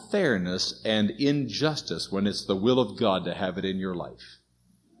unfairness and injustice when it's the will of God to have it in your life.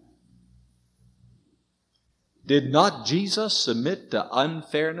 Did not Jesus submit to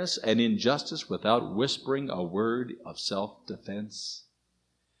unfairness and injustice without whispering a word of self-defense?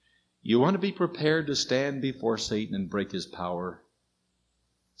 You want to be prepared to stand before Satan and break his power?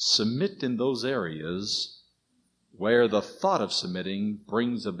 Submit in those areas where the thought of submitting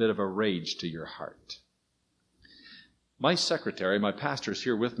brings a bit of a rage to your heart. My secretary, my pastor's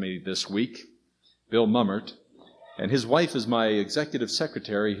here with me this week, Bill Mummert, and his wife is my executive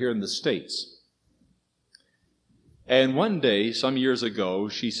secretary here in the States. And one day, some years ago,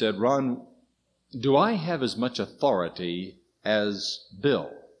 she said, Ron, do I have as much authority as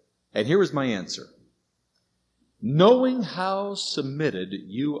Bill? And here is my answer. Knowing how submitted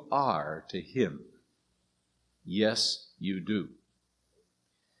you are to him, yes, you do.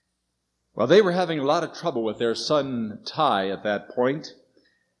 Well, they were having a lot of trouble with their son Ty at that point,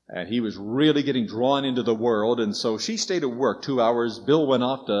 and he was really getting drawn into the world, and so she stayed at work 2 hours. Bill went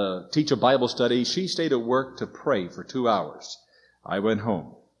off to teach a Bible study. She stayed at work to pray for 2 hours. I went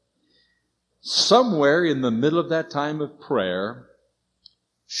home. Somewhere in the middle of that time of prayer,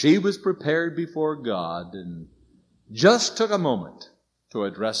 she was prepared before God and just took a moment to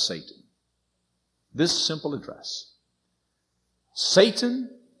address Satan. This simple address. Satan,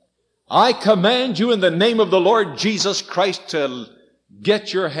 I command you in the name of the Lord Jesus Christ to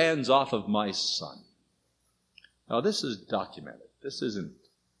get your hands off of my son. Now, this is documented. This isn't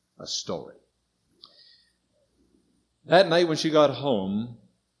a story. That night when she got home,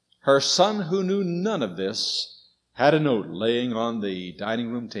 her son, who knew none of this, had a note laying on the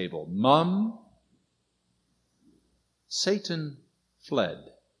dining room table. Mom, Satan fled.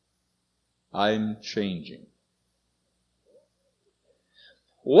 I'm changing.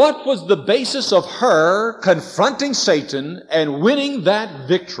 What was the basis of her confronting Satan and winning that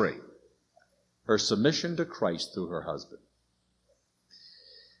victory? Her submission to Christ through her husband.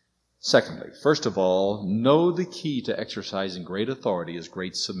 Secondly, first of all, know the key to exercising great authority is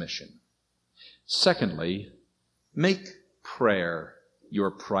great submission. Secondly, make prayer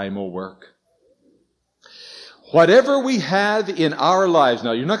your primal work. Whatever we have in our lives,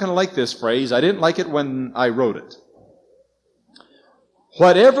 now you're not going to like this phrase. I didn't like it when I wrote it.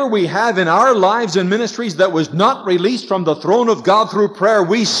 Whatever we have in our lives and ministries that was not released from the throne of God through prayer,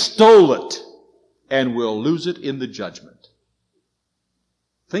 we stole it and will lose it in the judgment.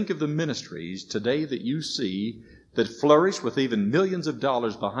 Think of the ministries today that you see that flourish with even millions of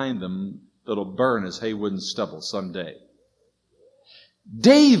dollars behind them that'll burn as haywood and stubble someday.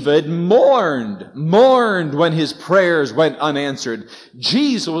 David mourned when his prayers went unanswered.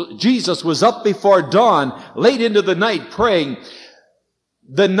 Jesus was up before dawn, late into the night praying.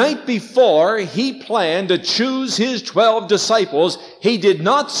 The night before he planned to choose his 12 disciples, he did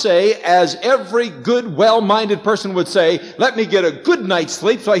not say, as every good, well-minded person would say, let me get a good night's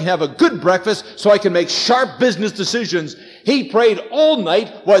sleep so I can have a good breakfast so I can make sharp business decisions. He prayed all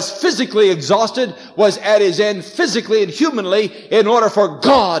night, was physically exhausted, was at his end physically and humanly in order for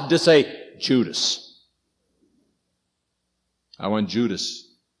God to say, Judas. I want Judas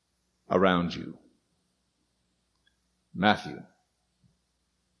around you. Matthew.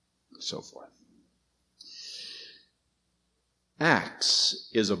 So forth.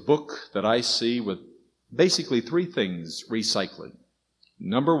 Acts is a book that I see with basically three things recycling.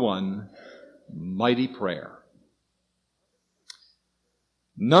 Number one, mighty prayer.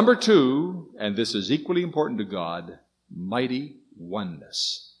 Number two, and this is equally important to God, mighty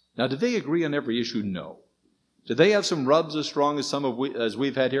oneness. Now, do they agree on every issue? No. Do they have some rubs as strong as as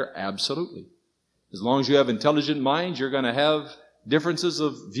we've had here? Absolutely. As long as you have intelligent minds, you're going to have differences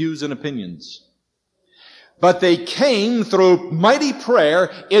of views and opinions. But they came through mighty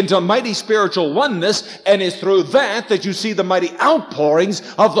prayer into mighty spiritual oneness, and it's through that you see the mighty outpourings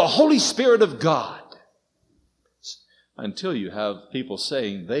of the Holy Spirit of God. until you have people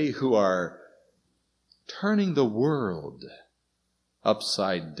saying they who are turning the world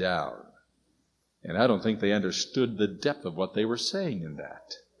upside down. And I don't think they understood the depth of what they were saying in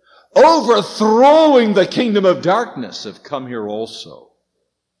that. Overthrowing the kingdom of darkness have come here also.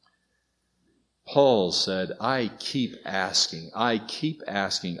 Paul said, I keep asking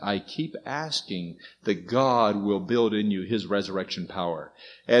that God will build in you His resurrection power.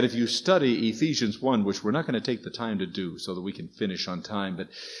 And if you study Ephesians 1, which we're not going to take the time to do so that we can finish on time, but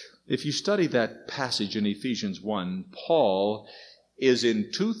if you study that passage in Ephesians 1, Paul is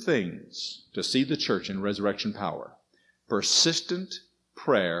in two things to see the church in resurrection power: persistent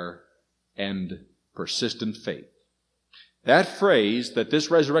prayer and persistent faith. That phrase, that this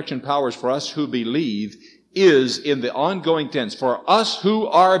resurrection power is for us who believe, is in the ongoing tense. For us who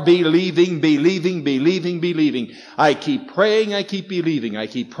are believing. I keep praying, I keep believing. I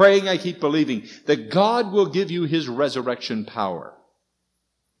keep praying, I keep believing that God will give you His resurrection power.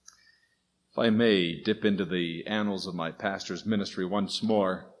 If I may dip into the annals of my pastor's ministry once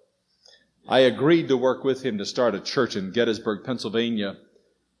more, I agreed to work with him to start a church in Gettysburg, Pennsylvania,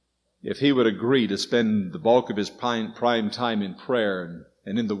 if he would agree to spend the bulk of his prime time in prayer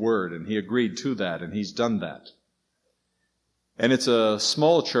and in the Word. And he agreed to that, and he's done that. And it's a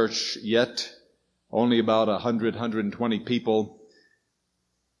small church yet, only about 120 people,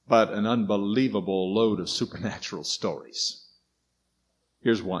 but an unbelievable load of supernatural stories.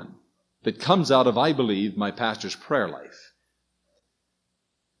 Here's one that comes out of, I believe, my pastor's prayer life.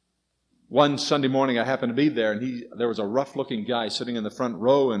 One Sunday morning I happened to be there, and there was a rough-looking guy sitting in the front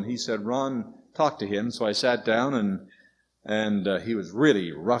row, and he said, Ron, talk to him. So I sat down, and he was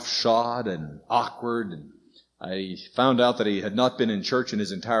really roughshod and awkward. And I found out that he had not been in church in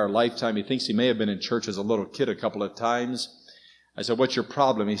his entire lifetime. He thinks he may have been in church as a little kid a couple of times. I said, what's your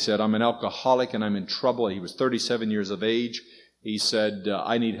problem? He said, I'm an alcoholic and I'm in trouble. He was 37 years of age. He said,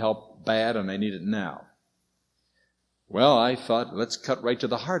 I need help bad, and I need it now. Well, I thought, let's cut right to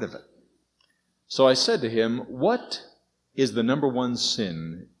the heart of it. So I said to him, what is the number one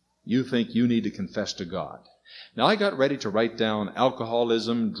sin you think you need to confess to God? Now, I got ready to write down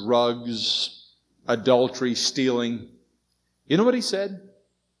alcoholism, drugs, adultery, stealing. You know what he said?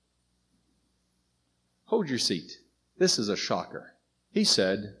 Hold your seat. This is a shocker. He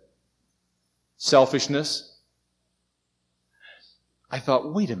said, selfishness. I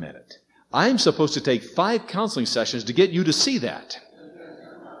thought, wait a minute. I'm supposed to take 5 counseling sessions to get you to see that.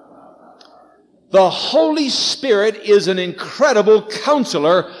 The Holy Spirit is an incredible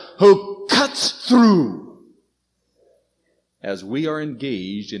counselor who cuts through as we are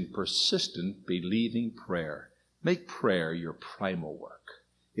engaged in persistent, believing prayer. Make prayer your primal work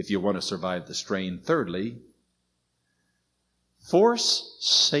if you want to survive the strain. Thirdly, force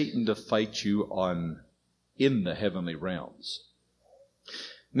Satan to fight you in the heavenly realms.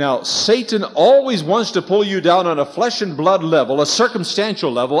 Now, Satan always wants to pull you down on a flesh and blood level, a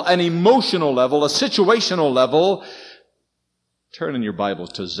circumstantial level, an emotional level, a situational level. Turn in your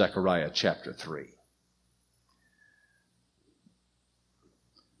Bibles to Zechariah chapter 3.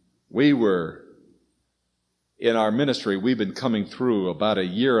 In our ministry, we've been coming through about a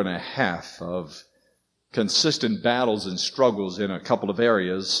year and a half of consistent battles and struggles in a couple of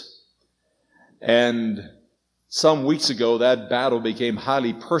areas. And some weeks ago, that battle became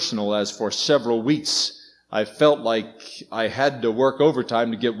highly personal, as for several weeks I felt like I had to work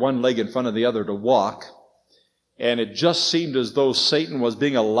overtime to get one leg in front of the other to walk. And it just seemed as though Satan was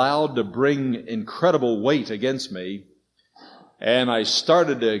being allowed to bring incredible weight against me. And I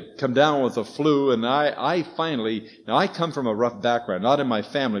started to come down with the flu, and I finally, now I come from a rough background, not in my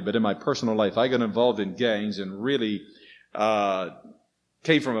family, but in my personal life. I got involved in gangs and really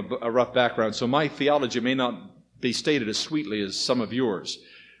came from a rough background, so my theology may not be stated as sweetly as some of yours.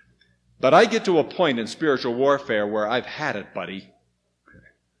 But I get to a point in spiritual warfare where I've had it, buddy.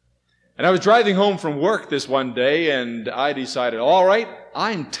 And I was driving home from work this one day, and I decided, all right,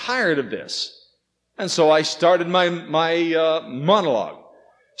 I'm tired of this. And so I started my monologue.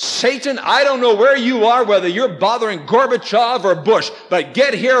 Satan, I don't know where you are, whether you're bothering Gorbachev or Bush, but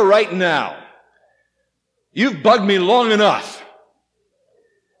get here right now. You've bugged me long enough.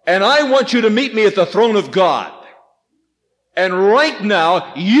 And I want you to meet me at the throne of God. And right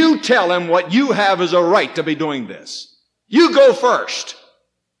now, you tell him what you have as a right to be doing this. You go first.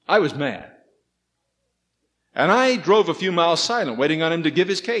 I was mad. And I drove a few miles silent, waiting on him to give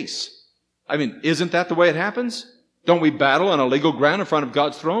his case. I mean, isn't that the way it happens? Don't we battle on a legal ground in front of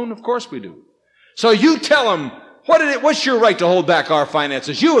God's throne? Of course we do. So you tell him, what's your right to hold back our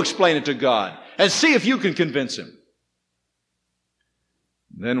finances? You explain it to God and see if you can convince him.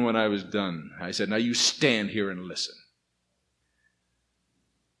 Then when I was done, I said, now you stand here and listen.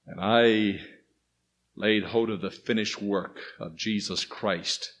 And I laid hold of the finished work of Jesus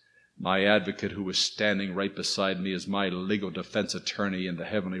Christ, my advocate who was standing right beside me as my legal defense attorney in the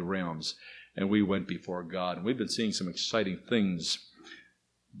heavenly realms. And we went before God. And we've been seeing some exciting things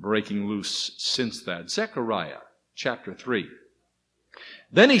breaking loose since that. Zechariah chapter 3.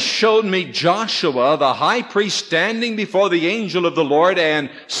 Then he showed me Joshua, the high priest, standing before the angel of the Lord, and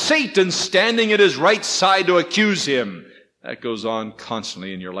Satan standing at his right side to accuse him. That goes on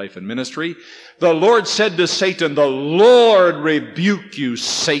constantly in your life and ministry. The Lord said to Satan, "The Lord rebuke you,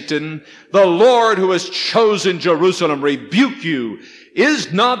 Satan. The Lord who has chosen Jerusalem rebuke you.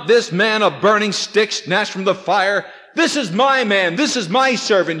 Is not this man a burning stick snatched from the fire? This is my man. This is my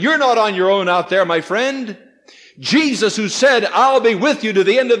servant. You're not on your own out there, my friend. Jesus, who said, 'I'll be with you to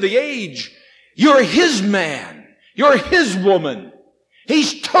the end of the age.' You're his man. You're his woman.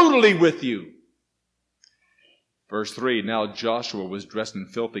 He's totally with you." Verse 3, now Joshua was dressed in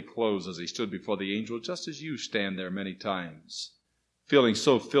filthy clothes as he stood before the angel, just as you stand there many times, feeling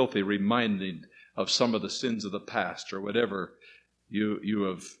so filthy, reminded of some of the sins of the past or whatever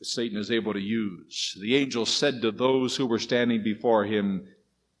Satan is able to use. The angel said to those who were standing before him,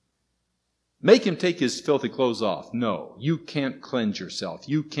 "Make him take his filthy clothes off." No, you can't cleanse yourself.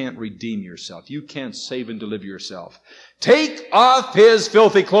 You can't redeem yourself. You can't save and deliver yourself. Take off his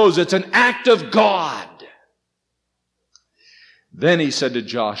filthy clothes. It's an act of God. Then he said to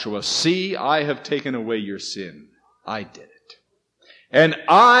Joshua, "See, I have taken away your sin." I did it. "And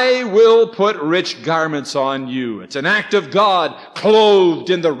I will put rich garments on you." It's an act of God, clothed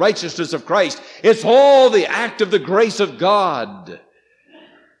in the righteousness of Christ. It's all the act of the grace of God.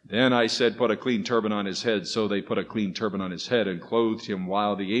 Then I said, "Put a clean turban on his head." So they put a clean turban on his head and clothed him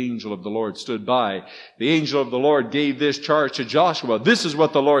while the angel of the Lord stood by. The angel of the Lord gave this charge to Joshua. "This is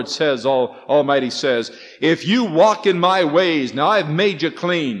what the Lord says, Almighty says, if you walk in my ways," now I've made you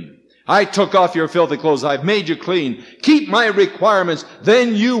clean. I took off your filthy clothes. I've made you clean. "Keep my requirements.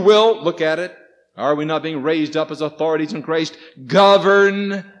 Then you will," look at it. Are we not being raised up as authorities in Christ?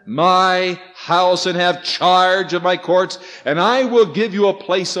 "Govern my house and have charge of my courts, and I will give you a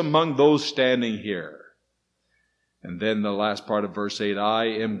place among those standing here." And then the last part of verse 8, "I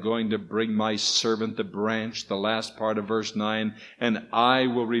am going to bring my servant the branch." The last part of verse 9, "And I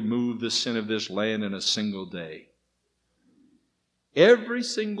will remove the sin of this land in a single day." Every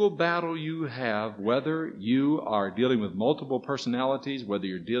single battle you have, whether you are dealing with multiple personalities, whether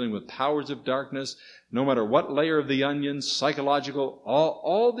you're dealing with powers of darkness, no matter what layer of the onion, psychological,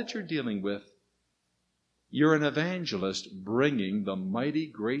 all that you're dealing with, you're an evangelist bringing the mighty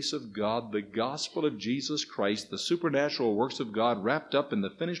grace of God, the gospel of Jesus Christ, the supernatural works of God wrapped up in the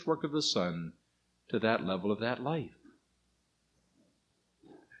finished work of the Son, to that level of that life.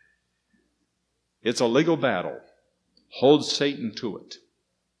 It's a legal battle. Hold Satan to it.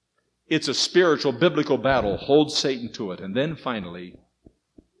 It's a spiritual, biblical battle. Hold Satan to it. And then finally,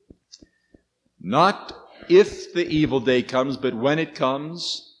 not if the evil day comes, but when it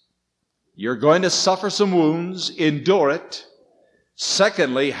comes, you're going to suffer some wounds. Endure it.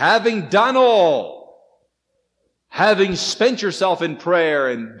 Secondly, having done all, having spent yourself in prayer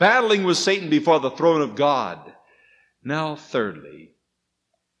and battling with Satan before the throne of God. Now, thirdly,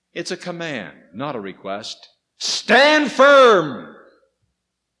 it's a command, not a request. Stand firm.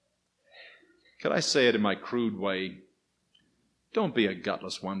 Could I say it in my crude way? Don't be a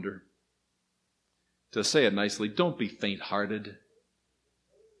gutless wonder. To say it nicely, don't be faint-hearted.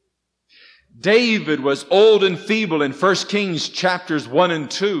 David was old and feeble in 1 Kings chapters 1 and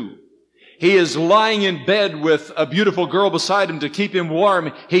 2. He is lying in bed with a beautiful girl beside him to keep him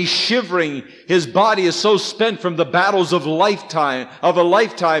warm. He's shivering. His body is so spent from the battles of a lifetime.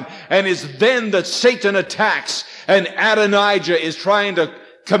 And it's then that Satan attacks. And Adonijah is trying to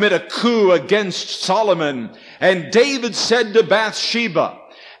commit a coup against Solomon. And David said to Bathsheba,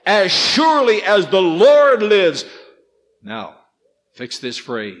 "As surely as the Lord lives." Now, fix this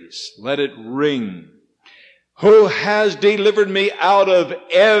phrase. Let it ring. "Who has delivered me out of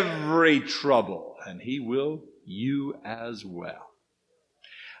every trouble," and he will, you as well.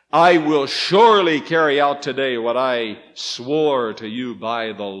 "I will surely carry out today what I swore to you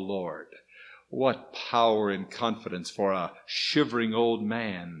by the Lord." What power and confidence for a shivering old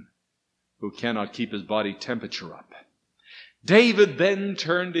man who cannot keep his body temperature up. David then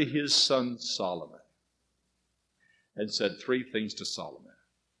turned to his son Solomon and said 3 things to Solomon.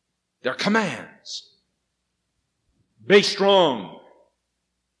 They're commands. Be strong.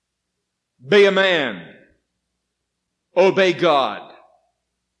 Be a man. Obey God.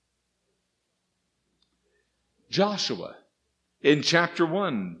 Joshua, in chapter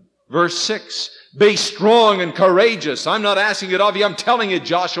 1, Verse 6, be strong and courageous. I'm not asking it of you, I'm telling you,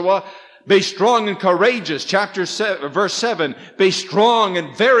 Joshua. Be strong and courageous. Verse 7, be strong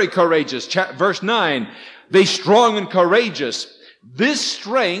and very courageous. Verse 9, be strong and courageous. This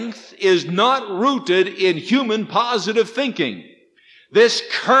strength is not rooted in human positive thinking. This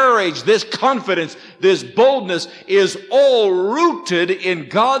courage, this confidence, this boldness is all rooted in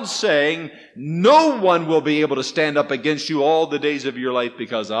God saying, no one will be able to stand up against you all the days of your life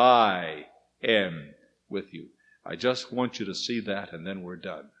because I am with you. I just want you to see that and then we're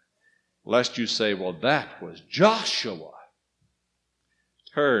done. Lest you say, well, that was Joshua.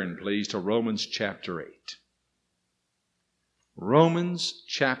 Turn, please, to Romans chapter 8. Romans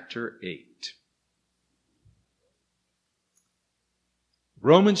chapter 8.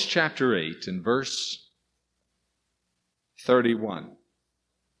 Romans chapter 8 and verse 31.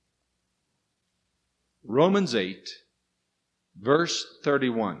 Romans 8, verse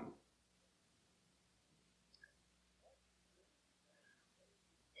 31.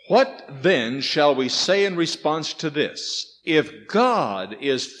 What then shall we say in response to this? If God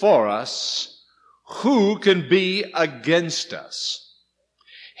is for us, who can be against us?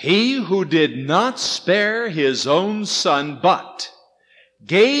 He who did not spare his own son, but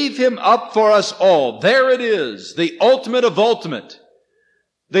gave him up for us all. There it is, the ultimate of ultimate.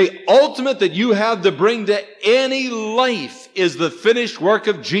 The ultimate that you have to bring to any life is the finished work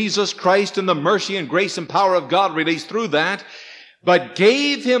of Jesus Christ and the mercy and grace and power of God released through that. But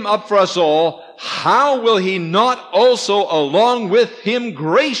gave him up for us all, how will he not also along with him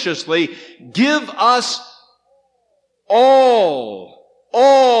graciously give us all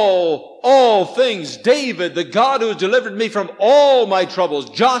things? David, the God who has delivered me from all my troubles.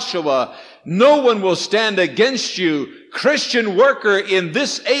 Joshua, no one will stand against you. Christian worker in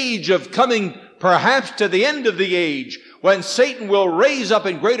this age of coming perhaps to the end of the age, when Satan will raise up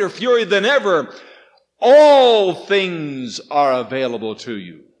in greater fury than ever, all things are available to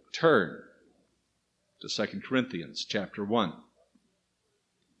you. Turn to 2 Corinthians chapter 1.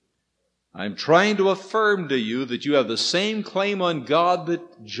 I'm trying to affirm to you that you have the same claim on God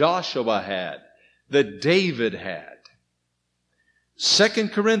that Joshua had, that David had. 2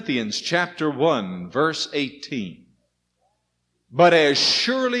 Corinthians chapter 1, verse 18. But as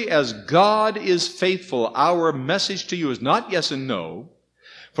surely as God is faithful, our message to you is not yes and no.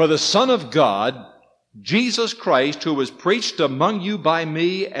 For the Son of God, Jesus Christ, who was preached among you by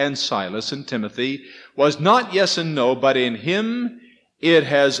me and Silas and Timothy, was not yes and no, but in him it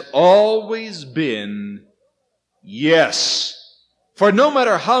has always been yes. For no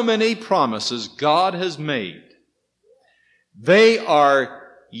matter how many promises God has made, they are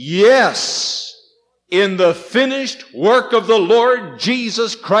yes in the finished work of the Lord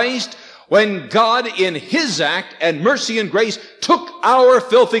Jesus Christ, when God in his act and mercy and grace took our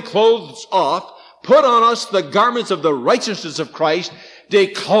filthy clothes off, put on us the garments of the righteousness of Christ,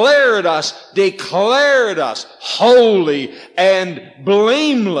 declared us holy and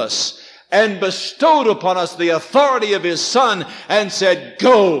blameless, and bestowed upon us the authority of his Son, and said,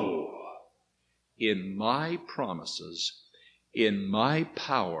 go in my promises, in my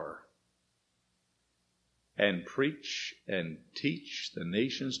power, and preach and teach the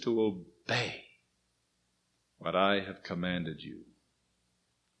nations to obey what I have commanded you.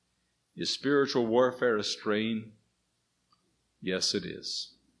 Is spiritual warfare a strain? Yes, it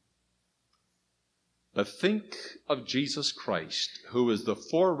is. But think of Jesus Christ, who is the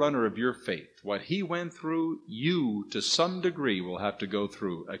forerunner of your faith. What he went through, you to some degree will have to go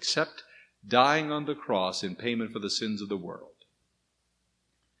through, except dying on the cross in payment for the sins of the world.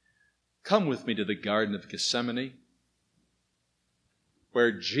 Come with me to the Garden of Gethsemane,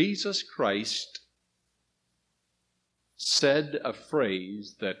 where Jesus Christ said a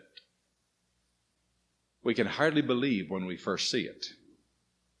phrase that we can hardly believe when we first see it.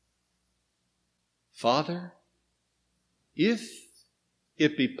 Father, if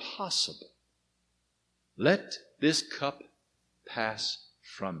it be possible, let this cup pass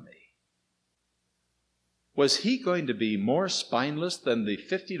from me. Was he going to be more spineless than the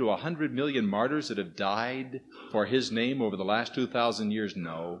 50 to 100 million martyrs that have died for his name over the last 2,000 years?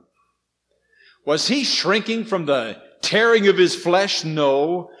 No. Was he shrinking from the tearing of his flesh?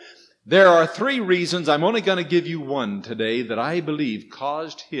 No. There are three reasons, I'm only going to give you one today, that I believe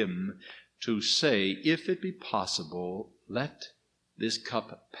caused him to say, if it be possible, let this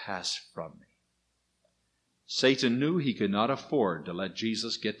cup pass from me. Satan knew he could not afford to let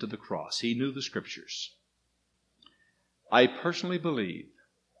Jesus get to the cross. He knew the Scriptures. I personally believe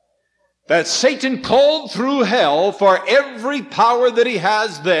that Satan called through hell for every power that he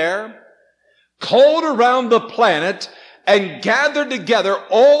has there, called around the planet, and gather together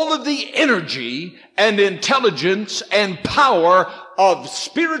all of the energy and intelligence and power of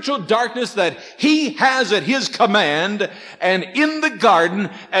spiritual darkness that he has at his command. And in the garden,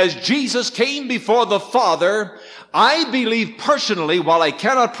 as Jesus came before the Father, I believe personally, while I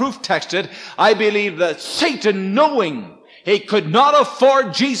cannot proof text it, I believe that Satan, knowing he could not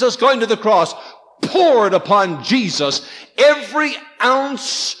afford Jesus going to the cross, poured upon Jesus every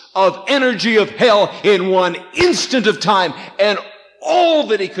ounce of energy of hell in one instant of time, and all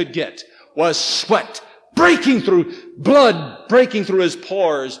that he could get was sweat breaking through, blood breaking through his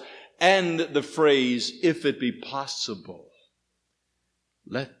pores, and the phrase, "If it be possible,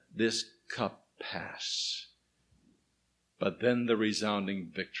 let this cup pass." But then the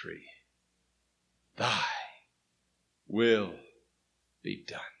resounding victory, "Thy will be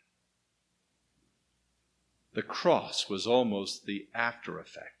done." The cross was almost the after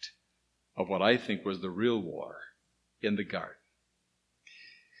effect of what I think was the real war in the garden.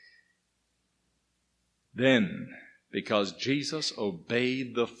 Then, because Jesus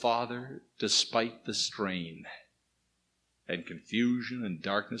obeyed the Father despite the strain and confusion and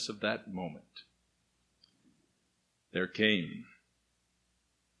darkness of that moment, there came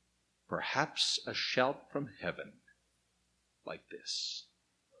perhaps a shout from heaven like this: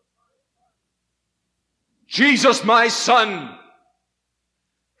 "Jesus, my Son,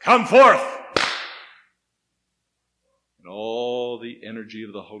 come forth!" And all the energy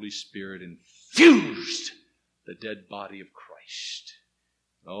of the Holy Spirit infused the dead body of Christ.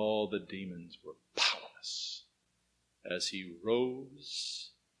 And all the demons were powerless as he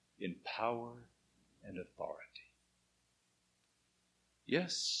rose in power and authority.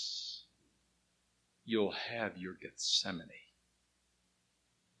 Yes, you'll have your Gethsemane.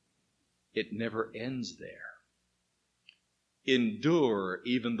 It never ends there. Endure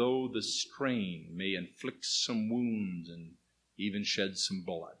even though the strain may inflict some wounds and even shed some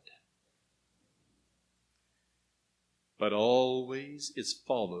blood. But always it's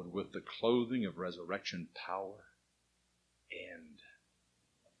followed with the clothing of resurrection power and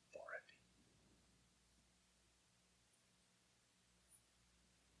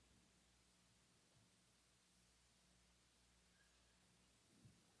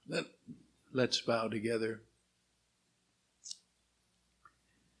authority. Let's bow together.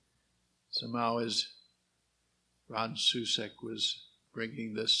 Somehow, as Ron Susek was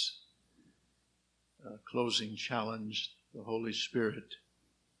bringing this closing challenge, the Holy Spirit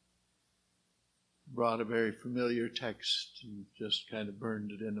brought a very familiar text and just kind of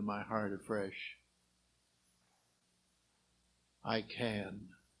burned it into my heart afresh. I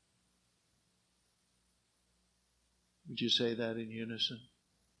can. Would you say that in unison?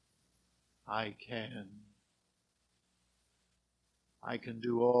 I can. I can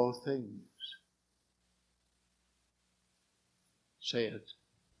do all things. Say it.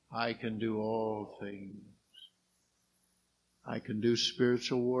 I can do all things. I can do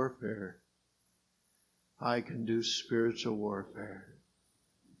spiritual warfare. I can do spiritual warfare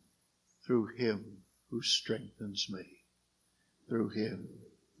through Him who strengthens me. Through Him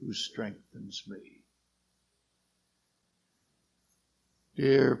who strengthens me.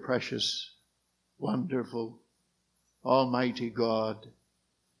 Dear, precious, wonderful, almighty God,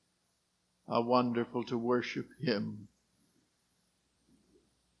 how wonderful to worship Him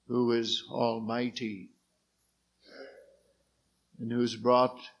who is almighty and who's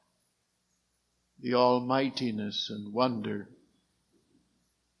brought the almightiness and wonder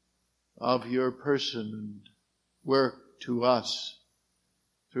of your person and work to us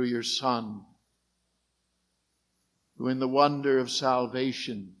through your Son, who in the wonder of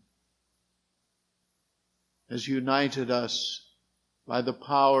salvation has united us by the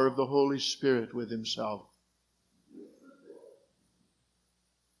power of the Holy Spirit with Himself.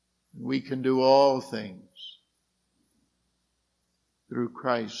 We can do all things through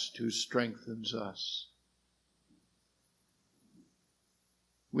Christ who strengthens us.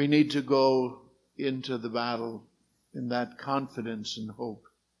 We need to go into the battle in that confidence and hope.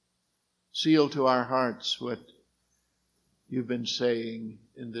 Seal to our hearts what you've been saying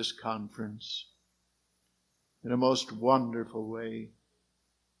in this conference in a most wonderful way.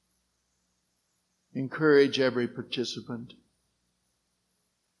 Encourage every participant.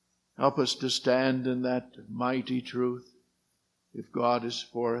 Help us to stand in that mighty truth. If God is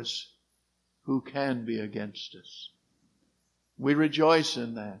for us, who can be against us? We rejoice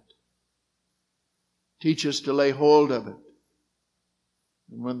in that. Teach us to lay hold of it.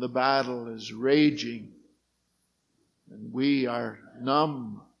 And when the battle is raging and we are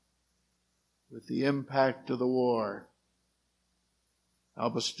numb with the impact of the war,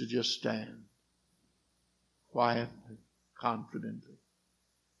 help us to just stand quietly, confidently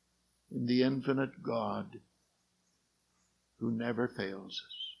in the infinite God who never fails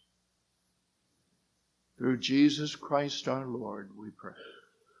us. Through Jesus Christ our Lord, we pray.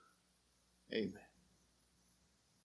 Amen.